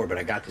trying before, but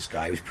I got this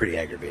guy. He was a pretty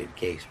aggravated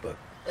case, but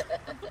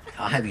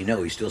I'll have you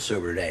know he's still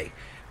sober today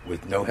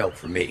with no help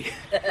from me.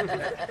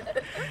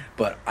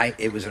 But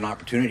it was an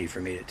opportunity for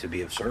me to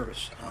be of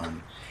service.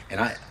 And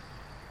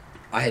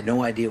I had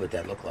no idea what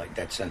that looked like,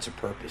 that sense of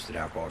purpose that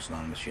Alcoholics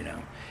Anonymous,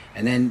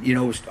 And then,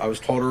 I was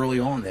taught early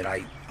on that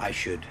I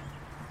should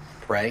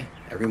pray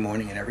every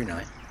morning and every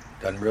night.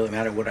 Doesn't really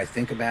matter what I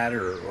think about it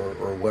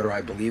or whether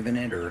I believe in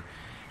it,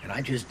 and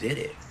I just did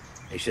it.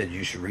 They said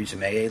you should read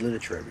some AA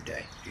literature every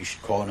day. You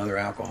should call another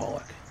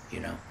alcoholic,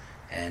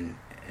 and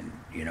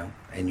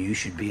you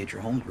should be at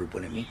your home group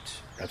when it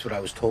meets. That's what I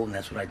was told, and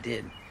that's what I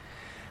did.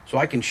 So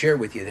I can share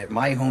with you that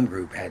my home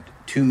group had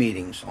 2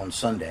 meetings on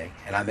Sunday,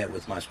 and I met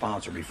with my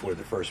sponsor before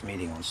the first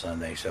meeting on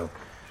Sunday. So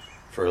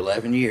for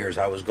 11 years,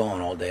 I was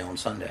gone all day on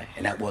Sunday,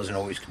 and that wasn't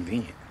always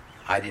convenient.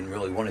 I didn't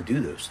really want to do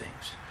those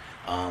things,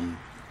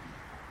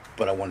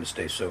 but I wanted to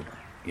stay sober,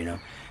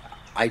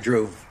 I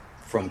drove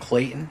from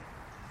Clayton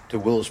to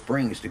Willow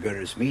Springs to go to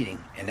this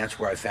meeting, and that's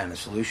where I found the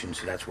solution,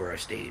 so that's where I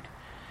stayed.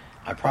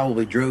 I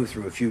probably drove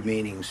through a few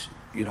meetings,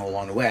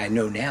 along the way. I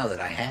know now that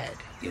I had,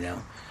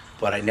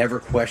 but I never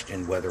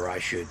questioned whether I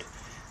should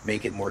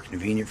make it more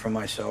convenient for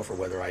myself or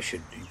whether I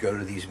should go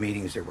to these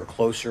meetings that were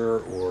closer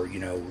or,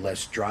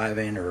 less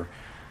driving, or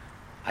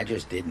I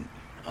just didn't.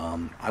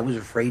 I was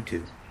afraid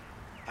to.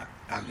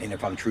 And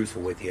if I'm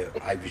truthful with you,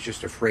 I was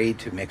just afraid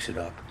to mix it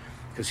up.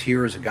 Because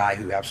here is a guy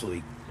who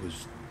absolutely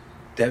was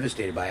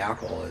devastated by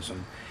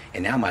alcoholism,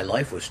 and now my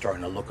life was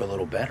starting to look a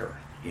little better.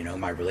 You know,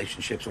 my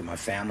relationships with my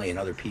family and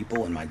other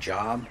people and my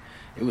job.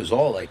 It was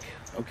all like,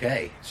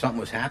 okay, something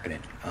was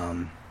happening.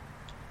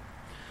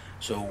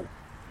 So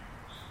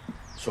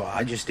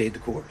I just stayed the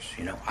course.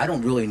 You know, I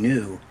don't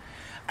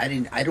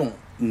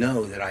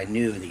know that I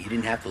knew that you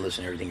didn't have to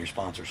listen to everything your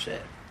sponsor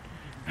said.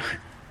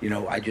 You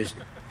know,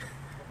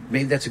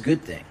 maybe that's a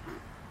good thing.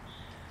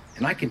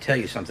 And I can tell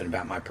you something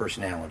about my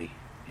personality.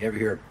 You ever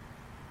hear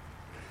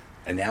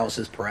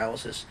analysis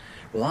paralysis?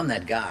 Well, I'm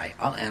that guy.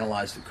 I'll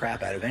analyze the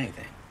crap out of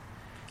anything.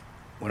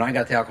 When I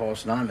got to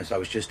Alcoholics Anonymous, I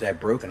was just that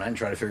broken. I didn't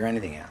try to figure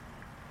anything out.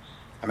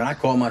 I mean, I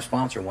called my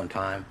sponsor one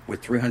time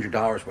with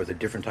 $300 worth of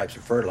different types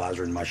of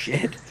fertilizer in my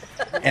shed.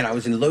 And I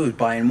was in Lowe's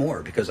buying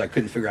more because I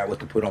couldn't figure out what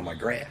to put on my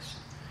grass.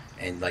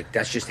 And, like,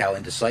 that's just how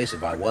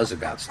indecisive I was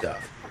about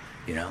stuff,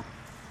 you know?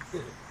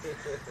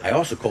 I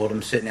also called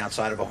him sitting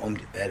outside of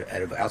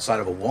a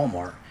outside of a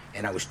Walmart,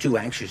 and I was too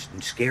anxious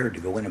and scared to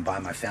go in and buy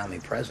my family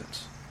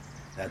presents.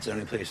 That's the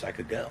only place I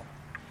could go.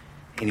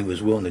 And he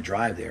was willing to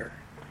drive there.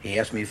 He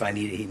asked me if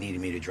he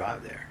needed me to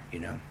drive there, you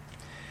know?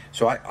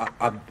 So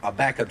I'll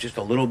back up just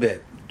a little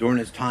bit. During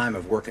this time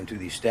of working through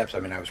these steps, I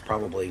mean, I was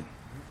probably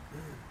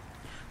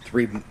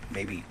 3,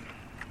 maybe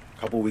a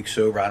couple weeks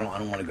sober. I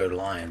don't want to go to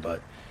lying,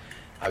 but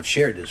I've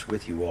shared this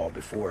with you all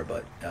before.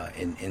 But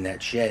in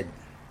that shed,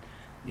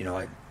 you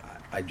know,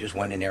 I just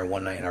went in there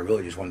one night and I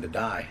really just wanted to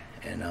die.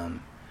 And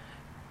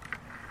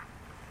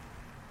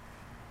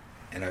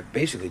I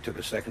basically took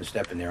a second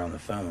step in there on the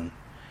phone,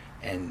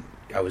 and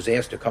I was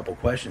asked a couple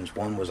questions.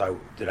 One was,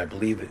 did I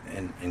believe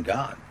in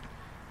God?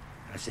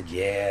 I said,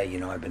 yeah, you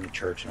know, I've been to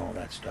church and all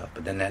that stuff.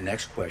 But then that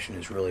next question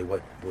is really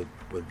what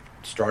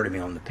started me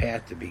on the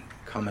path to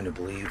becoming to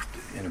believe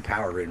in a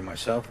power greater than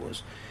myself,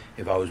 was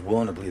if I was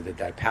willing to believe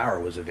that power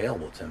was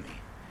available to me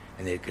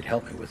and that it could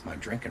help me with my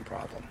drinking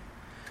problem.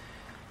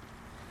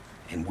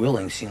 And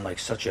willing seemed like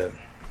such a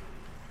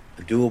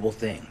doable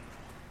thing,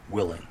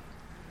 willing.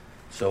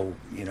 So,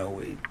 you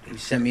know, he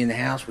sent me in the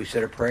house. We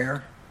said a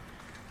prayer.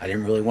 I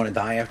didn't really want to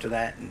die after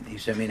that. And he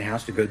sent me in the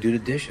house to go do the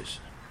dishes.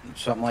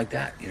 Something like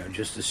that, you know,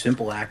 just a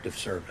simple act of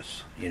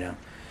service, you know.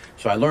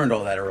 So I learned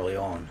all that early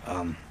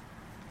on.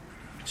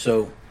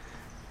 So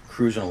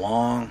cruising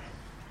along,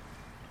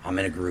 I'm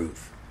in a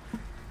groove.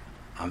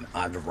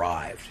 I've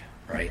arrived,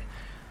 right?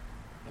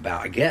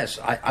 I guess,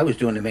 I was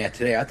doing the math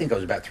today. I think I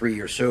was about 4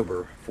 years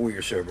sober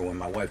when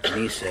my wife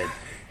Denise said,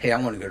 hey,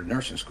 I want to go to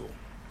nursing school.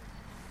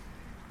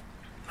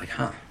 Like,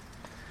 huh?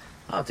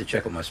 I'll have to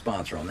check with my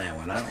sponsor on that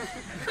one.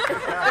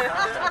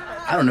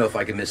 I don't know if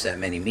I can miss that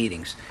many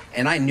meetings.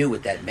 And I knew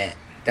what that meant.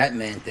 That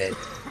meant that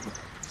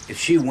if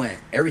she went,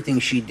 everything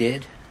she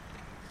did,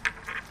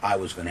 I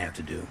was going to have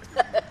to do.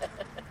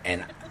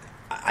 And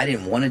I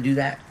didn't want to do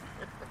that.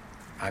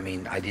 I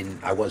mean,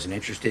 I wasn't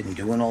interested in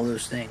doing all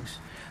those things.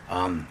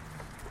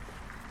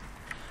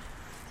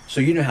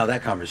 So you know how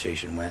that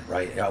conversation went,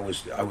 right? I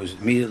was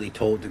immediately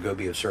told to go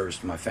be of service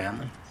to my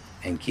family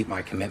and keep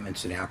my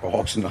commitments in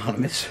Alcoholics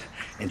Anonymous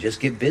and just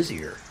get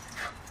busier.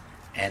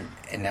 And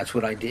that's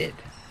what I did.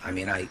 I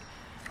mean,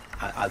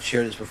 I've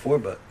shared this before,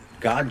 but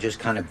God just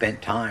kind of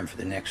bent time for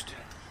the next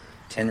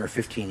 10 or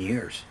 15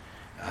 years.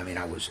 I mean,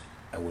 I was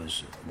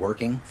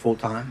working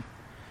full-time.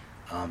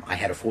 I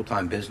had a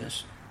full-time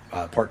business,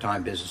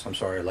 part-time business,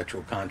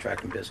 electrical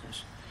contracting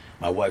business.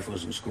 My wife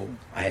was in school.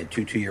 I had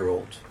 2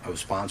 2-year-olds. I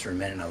was sponsoring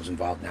men, and I was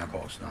involved in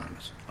Alcoholics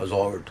Anonymous. I was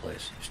all over the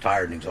place. I was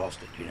tired and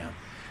exhausted, you know.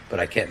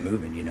 But I kept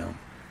moving, you know.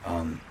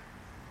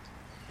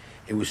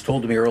 It was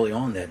told to me early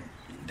on that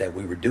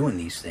we were doing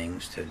these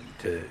things to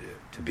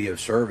be of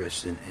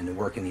service and to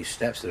work in these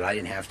steps, that I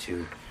didn't have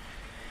to.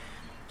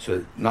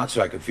 So not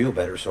so I could feel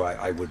better, so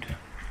I'd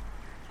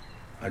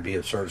be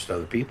of service to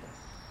other people.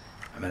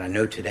 I mean, I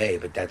know today,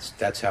 but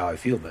that's how I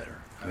feel better.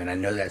 I mean, I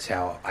know that's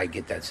how I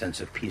get that sense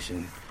of peace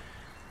and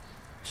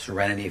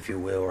serenity, if you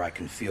will, or I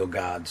can feel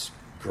God's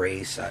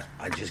grace.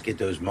 I just get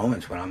those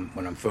moments when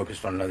I'm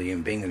focused on another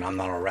human being, and I'm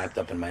not all wrapped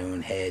up in my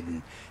own head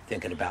and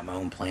thinking about my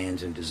own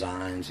plans and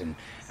designs, and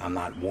I'm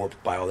not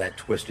warped by all that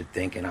twisted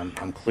thinking.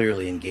 I'm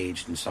clearly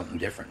engaged in something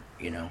different,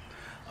 you know.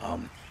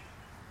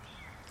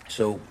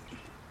 So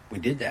we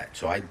did that.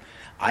 So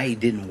I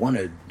didn't want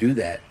to do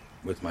that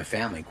with my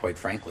family, quite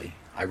frankly.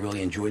 I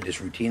really enjoyed this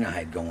routine I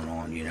had going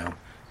on, you know,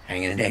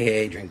 hanging in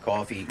AA, drink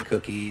coffee, eating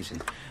cookies,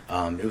 and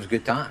it was a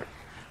good time.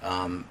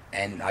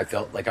 And I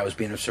felt like I was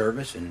being of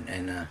service,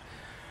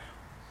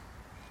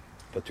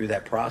 but through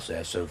that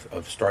process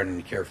of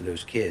starting to care for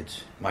those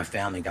kids, my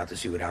family got to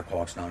see what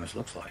Alcoholics Anonymous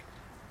looks like.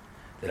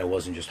 That I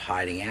wasn't just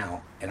hiding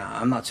out. And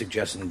I'm not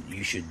suggesting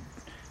you should,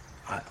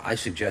 I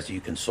suggest that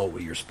you consult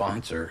with your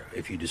sponsor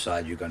if you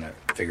decide you're going to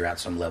figure out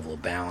some level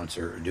of balance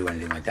or do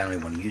anything like that. I don't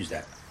even want to use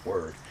that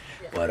word.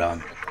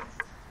 Yeah.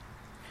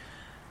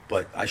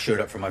 But I showed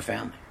up for my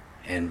family.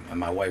 And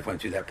my wife went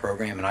through that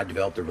program, and I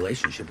developed a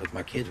relationship with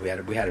my kids. We had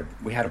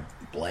a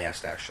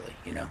blast, actually.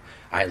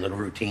 I had little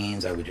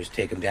routines. I would just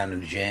take them down to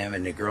the gym,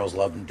 and the girls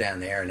loved them down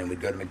there, and then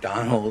we'd go to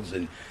McDonald's,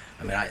 and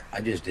I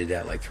just did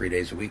that like 3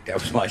 days a week. That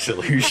was my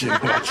solution,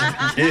 watching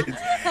the kids.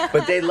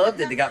 But they loved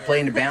it. They got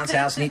playing the bounce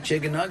house and eat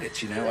chicken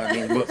nuggets,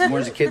 what more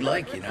does a kid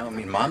like,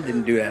 Mom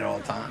didn't do that all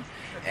the time.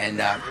 And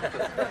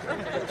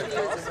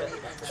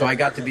so I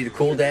got to be the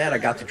cool dad. I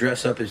got to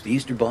dress up as the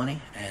Easter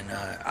Bunny. And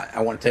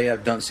I want to tell you,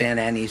 I've done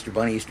Santa and the Easter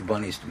Bunny. Easter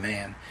Bunny's the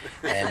man.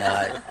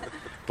 And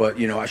but,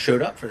 I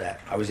showed up for that.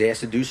 I was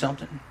asked to do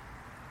something,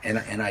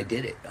 and I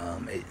did it.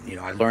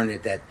 I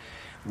learned that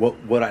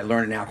what I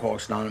learned in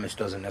Alcoholics Anonymous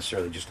doesn't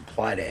necessarily just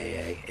apply to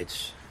AA.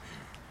 It's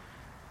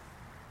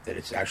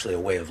actually a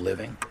way of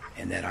living,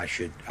 and that I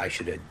should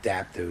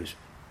adapt those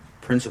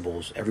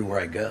principles everywhere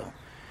I go.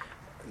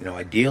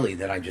 Ideally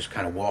that I just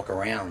kind of walk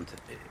around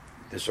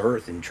this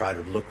earth and try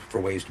to look for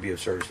ways to be of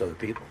service to other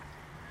people.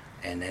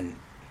 And then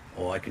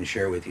all I can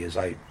share with you is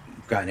I've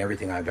gotten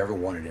everything I've ever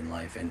wanted in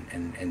life,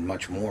 and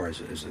much more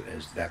as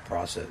that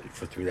process,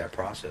 through that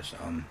process.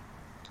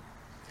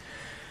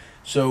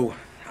 So,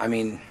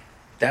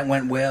 that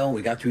went well.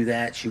 We got through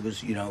that. She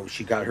was,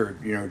 she got her,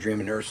 dream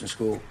of nursing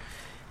school.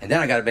 And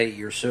then I got about 8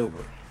 years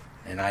sober.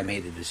 And I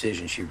made the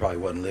decision she probably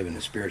wasn't living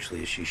as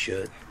spiritually as she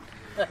should.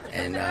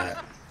 And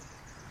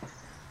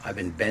I've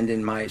been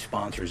bending my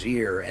sponsor's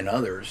ear and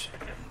others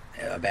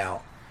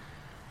about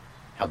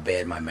how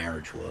bad my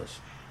marriage was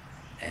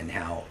and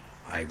how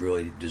I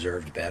really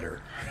deserved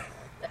better.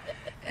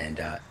 And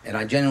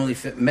I genuinely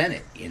meant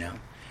it,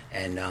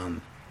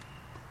 And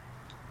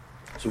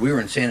so we were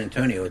in San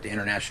Antonio at the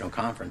international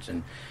conference,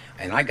 and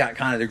I got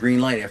kind of the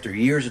green light after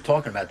years of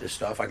talking about this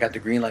stuff. I got the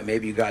green light.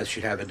 Maybe you guys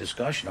should have a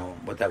discussion on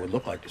what that would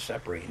look like to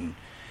separate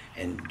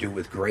and do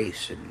with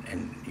grace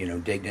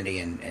and dignity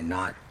and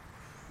not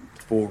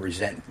full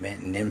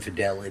resentment and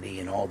infidelity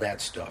and all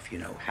that stuff.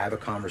 Have a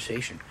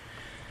conversation.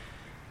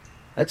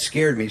 That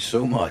scared me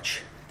so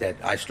much that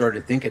I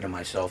started thinking to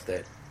myself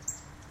that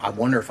I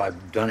wonder if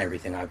I've done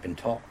everything I've been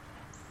taught.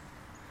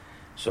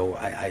 So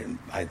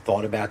I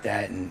thought about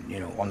that, and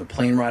on the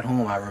plane ride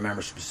home, I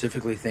remember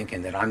specifically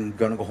thinking that I'm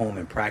going to go home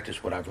and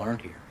practice what I've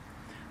learned here.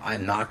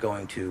 I'm not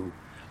going to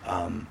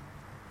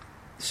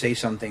say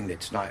something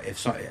that's not.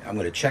 I'm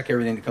going to check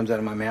everything that comes out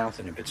of my mouth,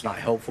 and if it's not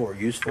helpful or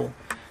useful,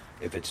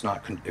 if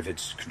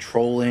it's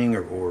controlling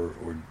or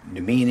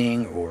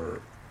demeaning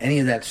or any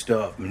of that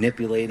stuff,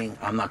 manipulating,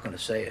 I'm not going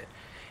to say it.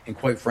 And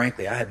quite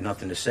frankly, I had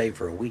nothing to say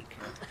for a week.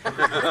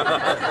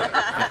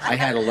 I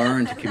had to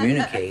learn to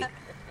communicate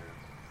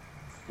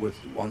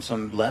on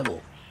some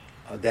level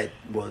that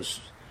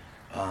was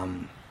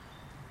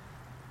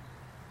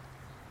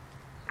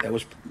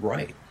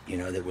right,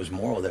 that was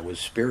moral, that was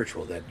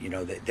spiritual,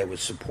 that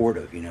was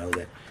supportive,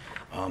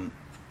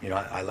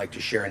 I like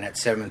to share in that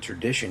seventh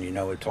tradition,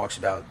 it talks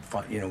about,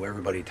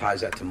 everybody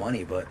ties that to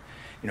money, but,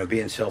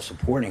 being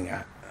self-supporting,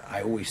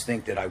 I always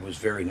think that I was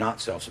very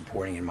not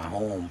self-supporting in my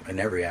home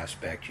in every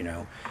aspect,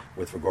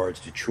 with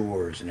regards to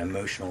chores and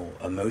emotional,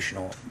 I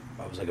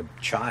was like a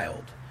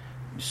child,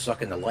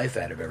 sucking the life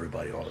out of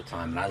everybody all the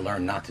time, and I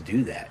learned not to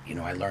do that.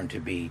 I learned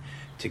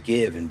to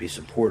give and be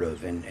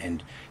supportive,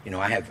 and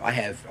I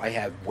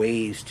have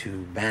ways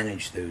to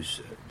manage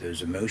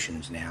those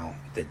emotions now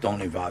that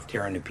don't involve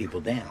tearing the people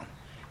down.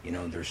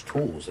 There's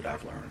tools that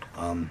I've learned.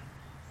 Am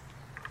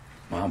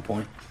I on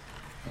point?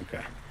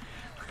 Okay.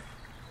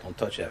 Don't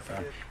touch that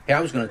phone. Hey, I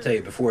was going to tell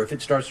you before, if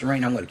it starts to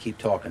rain, I'm going to keep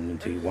talking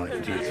until you want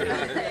it to.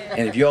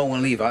 And if you all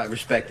want to leave, I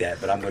respect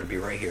that, but I'm going to be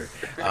right here.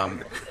 A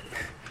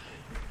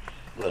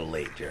little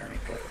late, Jeremy,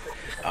 but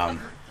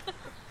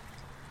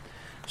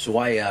so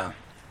I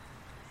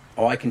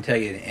can tell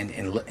you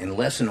in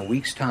less than a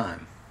week's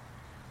time,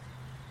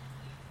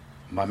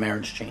 my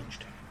marriage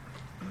changed,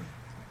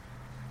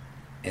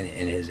 and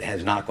it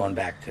has not gone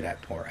back to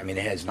that part. It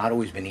has not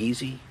always been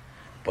easy,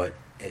 but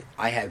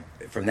I have,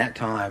 from that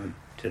time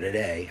to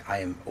today, I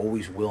am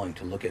always willing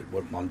to look at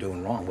what I'm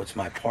doing wrong. What's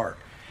my part?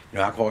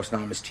 Alcoholics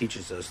Anonymous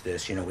teaches us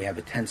this. We have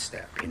a 10th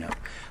step.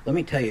 Let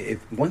me tell you,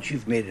 if once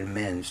you've made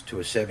amends to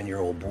a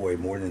 7-year-old boy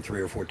more than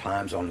 3 or 4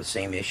 times on the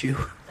same issue,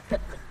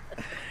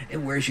 it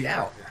wears you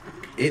out.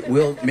 It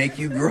will make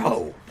you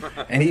grow.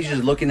 And he's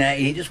just looking at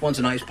you. He just wants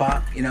an ice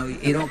pop. He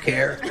don't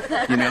care.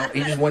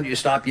 He just wants you to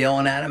stop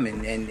yelling at him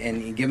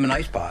and give him an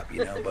ice pop.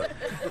 But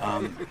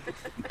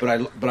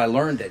I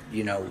learned that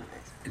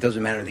it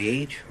doesn't matter the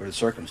age or the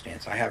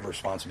circumstance. I have a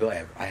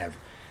responsibility. I have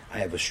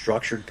a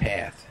structured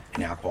path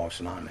in Alcoholics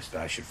Anonymous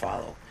that I should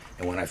follow,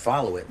 and when I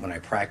follow it, when I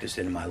practice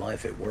it in my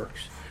life, it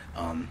works.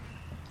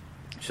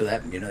 So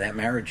that that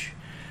marriage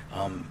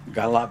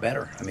got a lot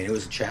better. It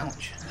was a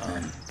challenge,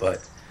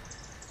 but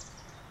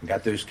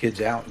got those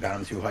kids out, got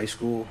them through high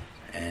school,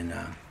 and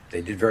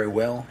they did very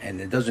well. And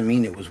it doesn't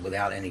mean it was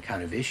without any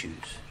kind of issues,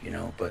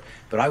 but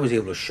I was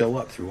able to show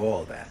up through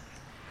all of that.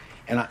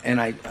 And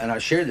I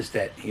share this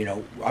that we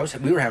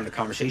were having a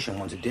conversation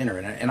once at dinner,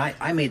 and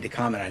I made the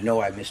comment, I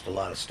know I missed a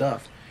lot of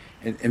stuff.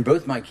 And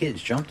both my kids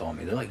jumped on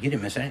me. They're like, you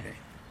didn't miss anything.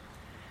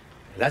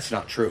 That's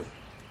not true,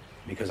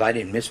 because I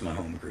didn't miss my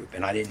home group,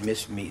 and I didn't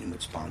miss meeting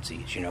with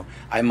sponsees.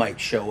 I might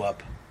show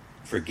up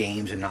for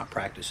games and not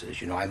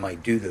practices. You know, I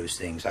might do those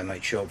things. I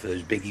might show up for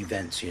those big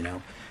events, you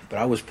know, but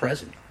I was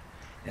present.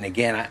 And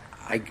again,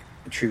 I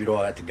attribute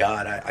all that to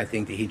God. I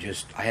think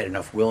that I had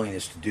enough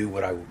willingness to do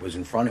what was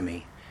in front of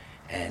me,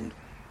 and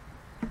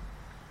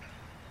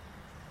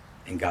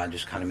God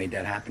just kind of made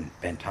that happen,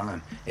 bent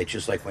time. It's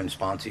just like when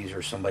sponsees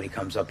or somebody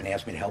comes up and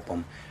asks me to help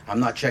them, I'm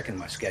not checking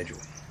my schedule.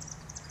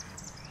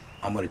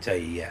 I'm going to tell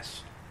you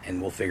yes, and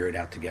we'll figure it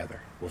out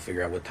together. We'll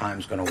figure out what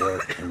time's going to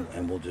work,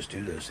 and we'll just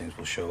do those things.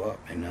 We'll show up.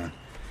 And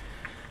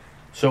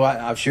so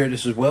I've shared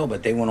this as well,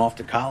 but they went off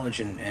to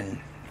college, and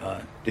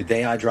the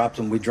day I dropped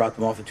them, we dropped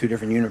them off at 2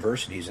 different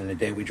universities, and the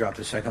day we dropped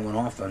the second one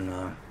off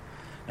and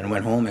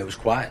went home, it was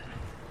quiet.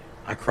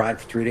 I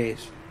cried for 3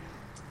 days.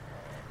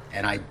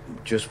 And I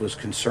just was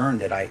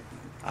concerned that I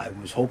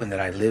was hoping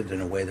that I lived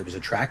in a way that was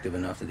attractive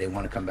enough that they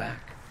want to come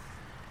back.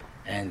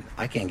 And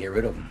I can't get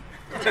rid of them.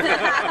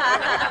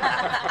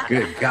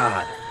 Good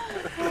God.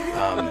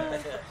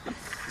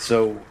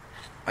 So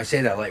I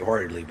say that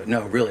lightheartedly, but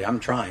no, really, I'm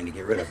trying to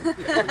get rid of them.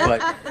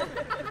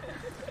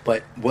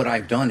 But what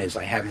I've done is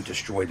I haven't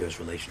destroyed those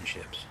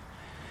relationships.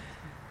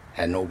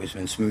 Hadn't always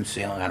been smooth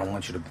sailing. I don't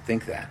want you to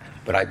think that.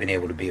 But I've been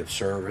able to be of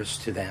service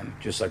to them,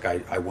 just like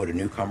I would a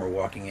newcomer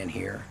walking in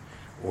here,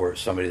 or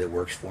somebody that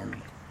works for me.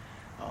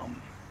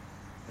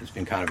 It's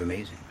been kind of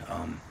amazing.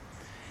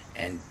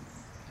 And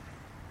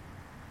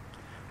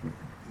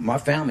my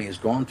family has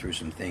gone through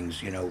some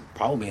things, you know,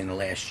 probably in the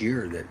last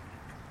year that,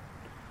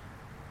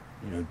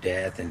 you know,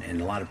 death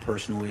and a lot of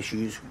personal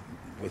issues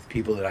with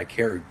people that I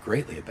care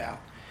greatly about.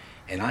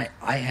 And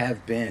I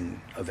have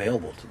been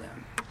available to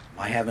them.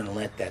 I haven't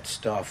let that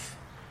stuff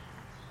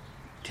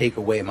take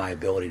away my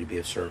ability to be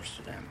of service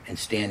to them and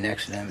stand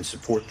next to them and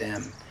support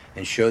them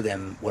and show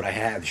them what I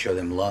have, show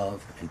them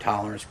love and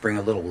tolerance, bring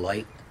a little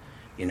light,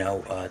 you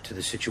know, to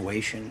the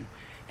situation,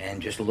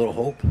 and just a little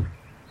hope.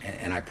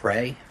 And I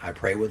pray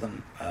with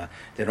them.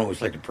 They don't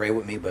always like to pray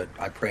with me, but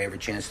I pray every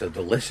chance to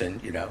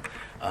listen, you know.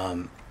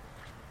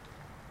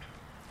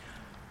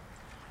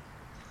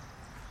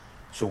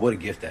 So what a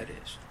gift that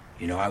is.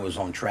 You know, I was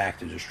on track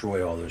to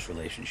destroy all those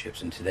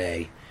relationships, and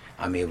today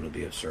I'm able to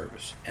be of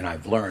service. And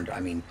I've learned,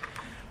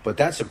 but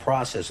that's a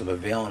process of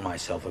availing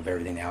myself of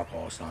everything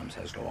Alcoholics Anonymous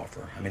has to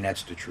offer. I mean,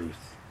 that's the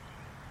truth.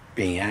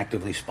 Being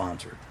actively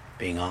sponsored,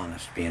 being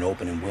honest, being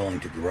open and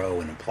willing to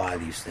grow and apply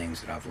these things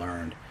that I've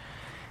learned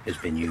has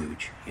been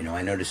huge. You know,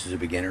 I know this is a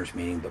beginner's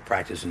meeting, but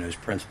practicing those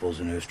principles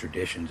and those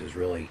traditions has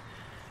really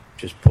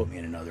just put me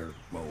in another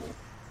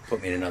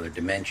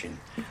dimension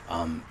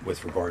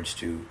with regards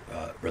to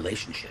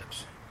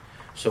relationships.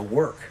 So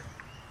work.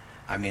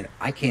 I mean,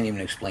 I can't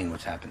even explain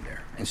what's happened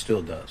there, and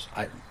still does.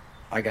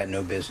 I got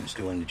no business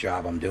doing the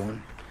job I'm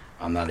doing.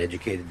 I'm not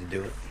educated to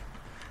do it.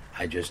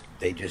 I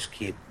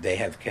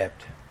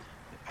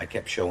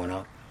kept showing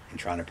up and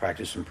trying to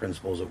practice some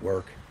principles at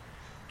work,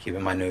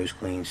 keeping my nose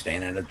clean,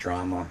 staying out of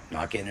drama,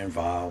 not getting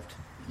involved,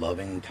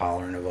 loving and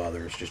tolerant of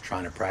others, just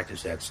trying to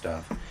practice that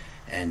stuff.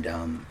 And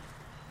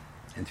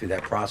through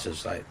that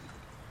process, I've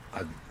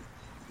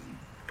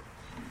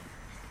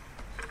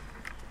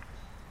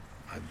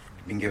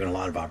been given a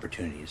lot of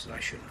opportunities that I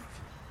shouldn't have.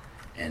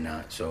 And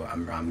so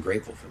I'm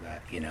grateful for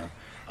that, you know.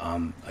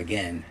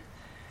 Again,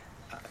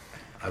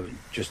 I was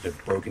just a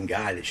broken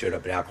guy that showed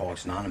up at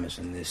Alcoholics Anonymous,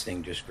 and this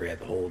thing just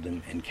grabbed hold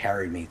and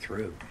carried me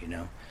through, you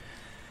know.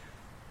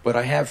 But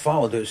I have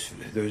followed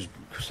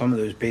some of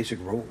those basic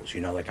rules,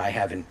 you know. Like I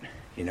haven't,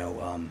 you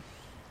know,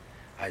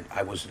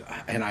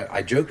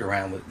 I joked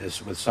around with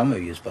this with some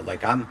of you, but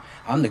like I'm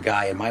the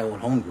guy in my old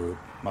home group,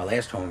 my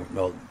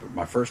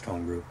first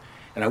home group,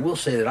 and I will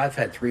say that I've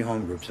had 3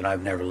 home groups, and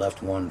I've never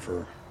left one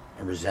for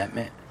a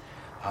resentment.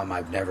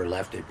 I've never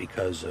left it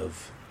because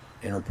of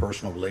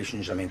interpersonal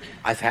relations. I mean,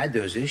 I've had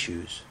those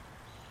issues,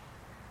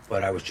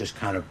 but I was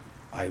just I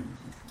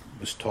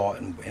was taught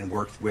and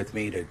worked with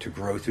me to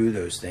grow through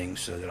those things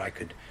so that I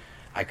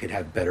could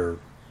have better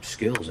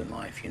skills in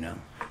life, you know.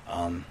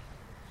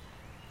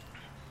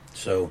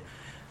 So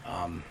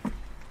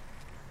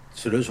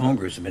those home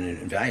groups have been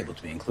invaluable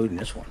to me, including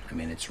this one. I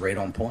mean, it's right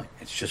on point.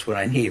 It's just what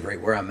I need,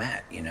 right where I'm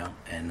at, you know.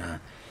 And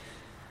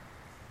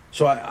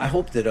so I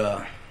hope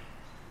that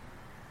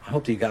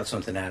you got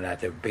something out of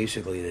that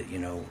basically that, you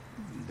know,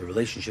 the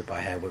relationship I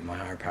have with my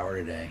higher power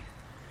today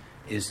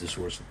is the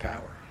source of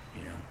power,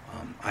 you know.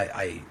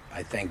 I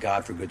thank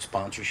God for good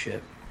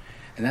sponsorship.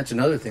 And that's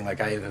another thing,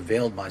 like I have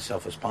availed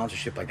myself of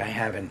sponsorship. Like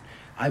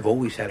I've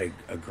always had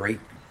a great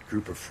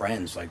group of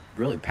friends, like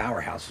really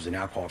powerhouses in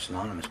Alcoholics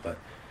Anonymous, but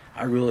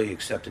I really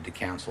accepted the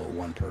counsel of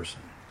one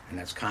person. And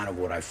that's kind of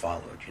what I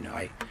followed, you know.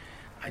 I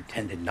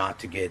tended not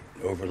to get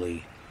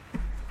overly,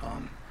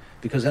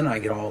 because then I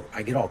get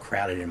all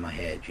crowded in my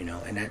head, you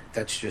know, and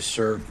that's just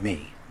served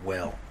me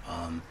well.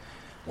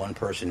 One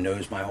person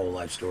knows my whole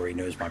life story,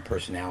 knows my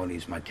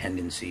personalities, my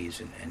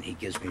tendencies, and he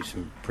gives me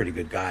some pretty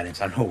good guidance.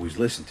 I don't always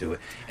listen to it,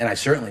 and I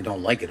certainly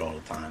don't like it all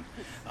the time,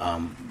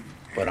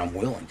 but I'm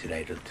willing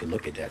today to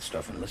look at that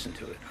stuff and listen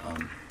to it.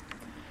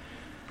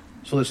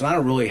 So listen, I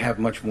don't really have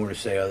much more to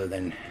say other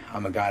than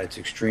I'm a guy that's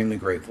extremely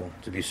grateful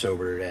to be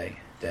sober today,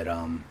 that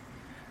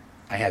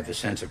I have a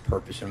sense of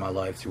purpose in my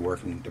life through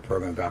working the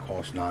program of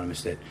Alcoholics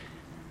Anonymous that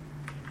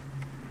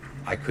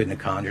I couldn't have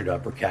conjured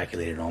up or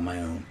calculated on my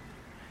own.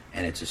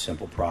 And it's a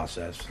simple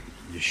process.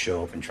 You just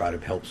show up and try to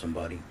help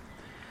somebody.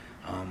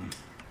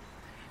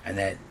 And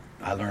that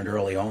I learned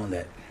early on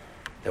that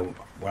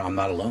well, I'm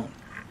not alone.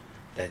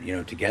 That,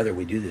 together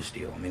we do this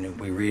deal. I mean,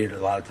 we read it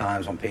a lot of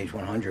times on page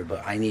 100,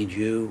 but I need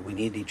you, we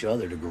need each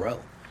other to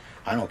grow.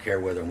 I don't care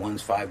whether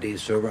one's 5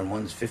 days sober and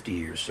one's 50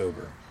 years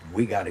sober.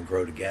 We got to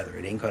grow together.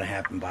 It ain't going to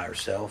happen by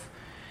ourselves.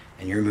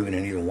 And you're moving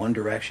in either one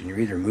direction. You're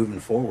either moving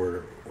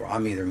forward, or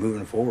I'm either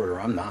moving forward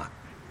or I'm not.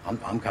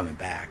 I'm coming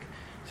back.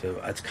 So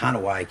that's kind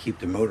of why I keep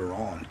the motor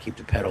on, keep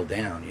the pedal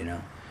down,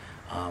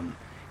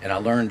 And I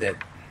learned that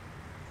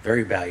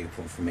very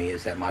valuable for me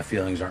is that my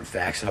feelings aren't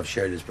facts. I've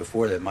shared this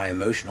before, that my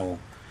emotional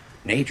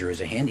nature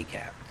is a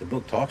handicap. The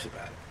book talks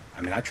about it.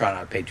 I mean, I try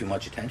not to pay too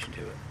much attention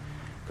to it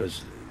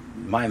because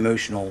my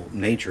emotional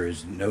nature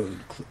is no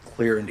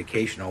clear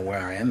indication on where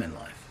I am in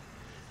life.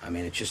 I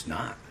mean, it's just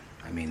not.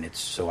 I mean,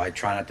 so I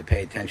try not to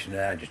pay attention to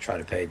that. I just try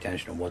to pay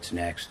attention to what's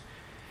next,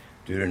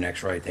 do the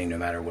next right thing no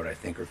matter what I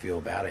think or feel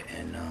about it.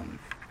 And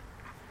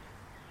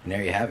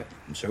there you have it.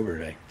 I'm sober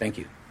today. Thank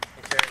you.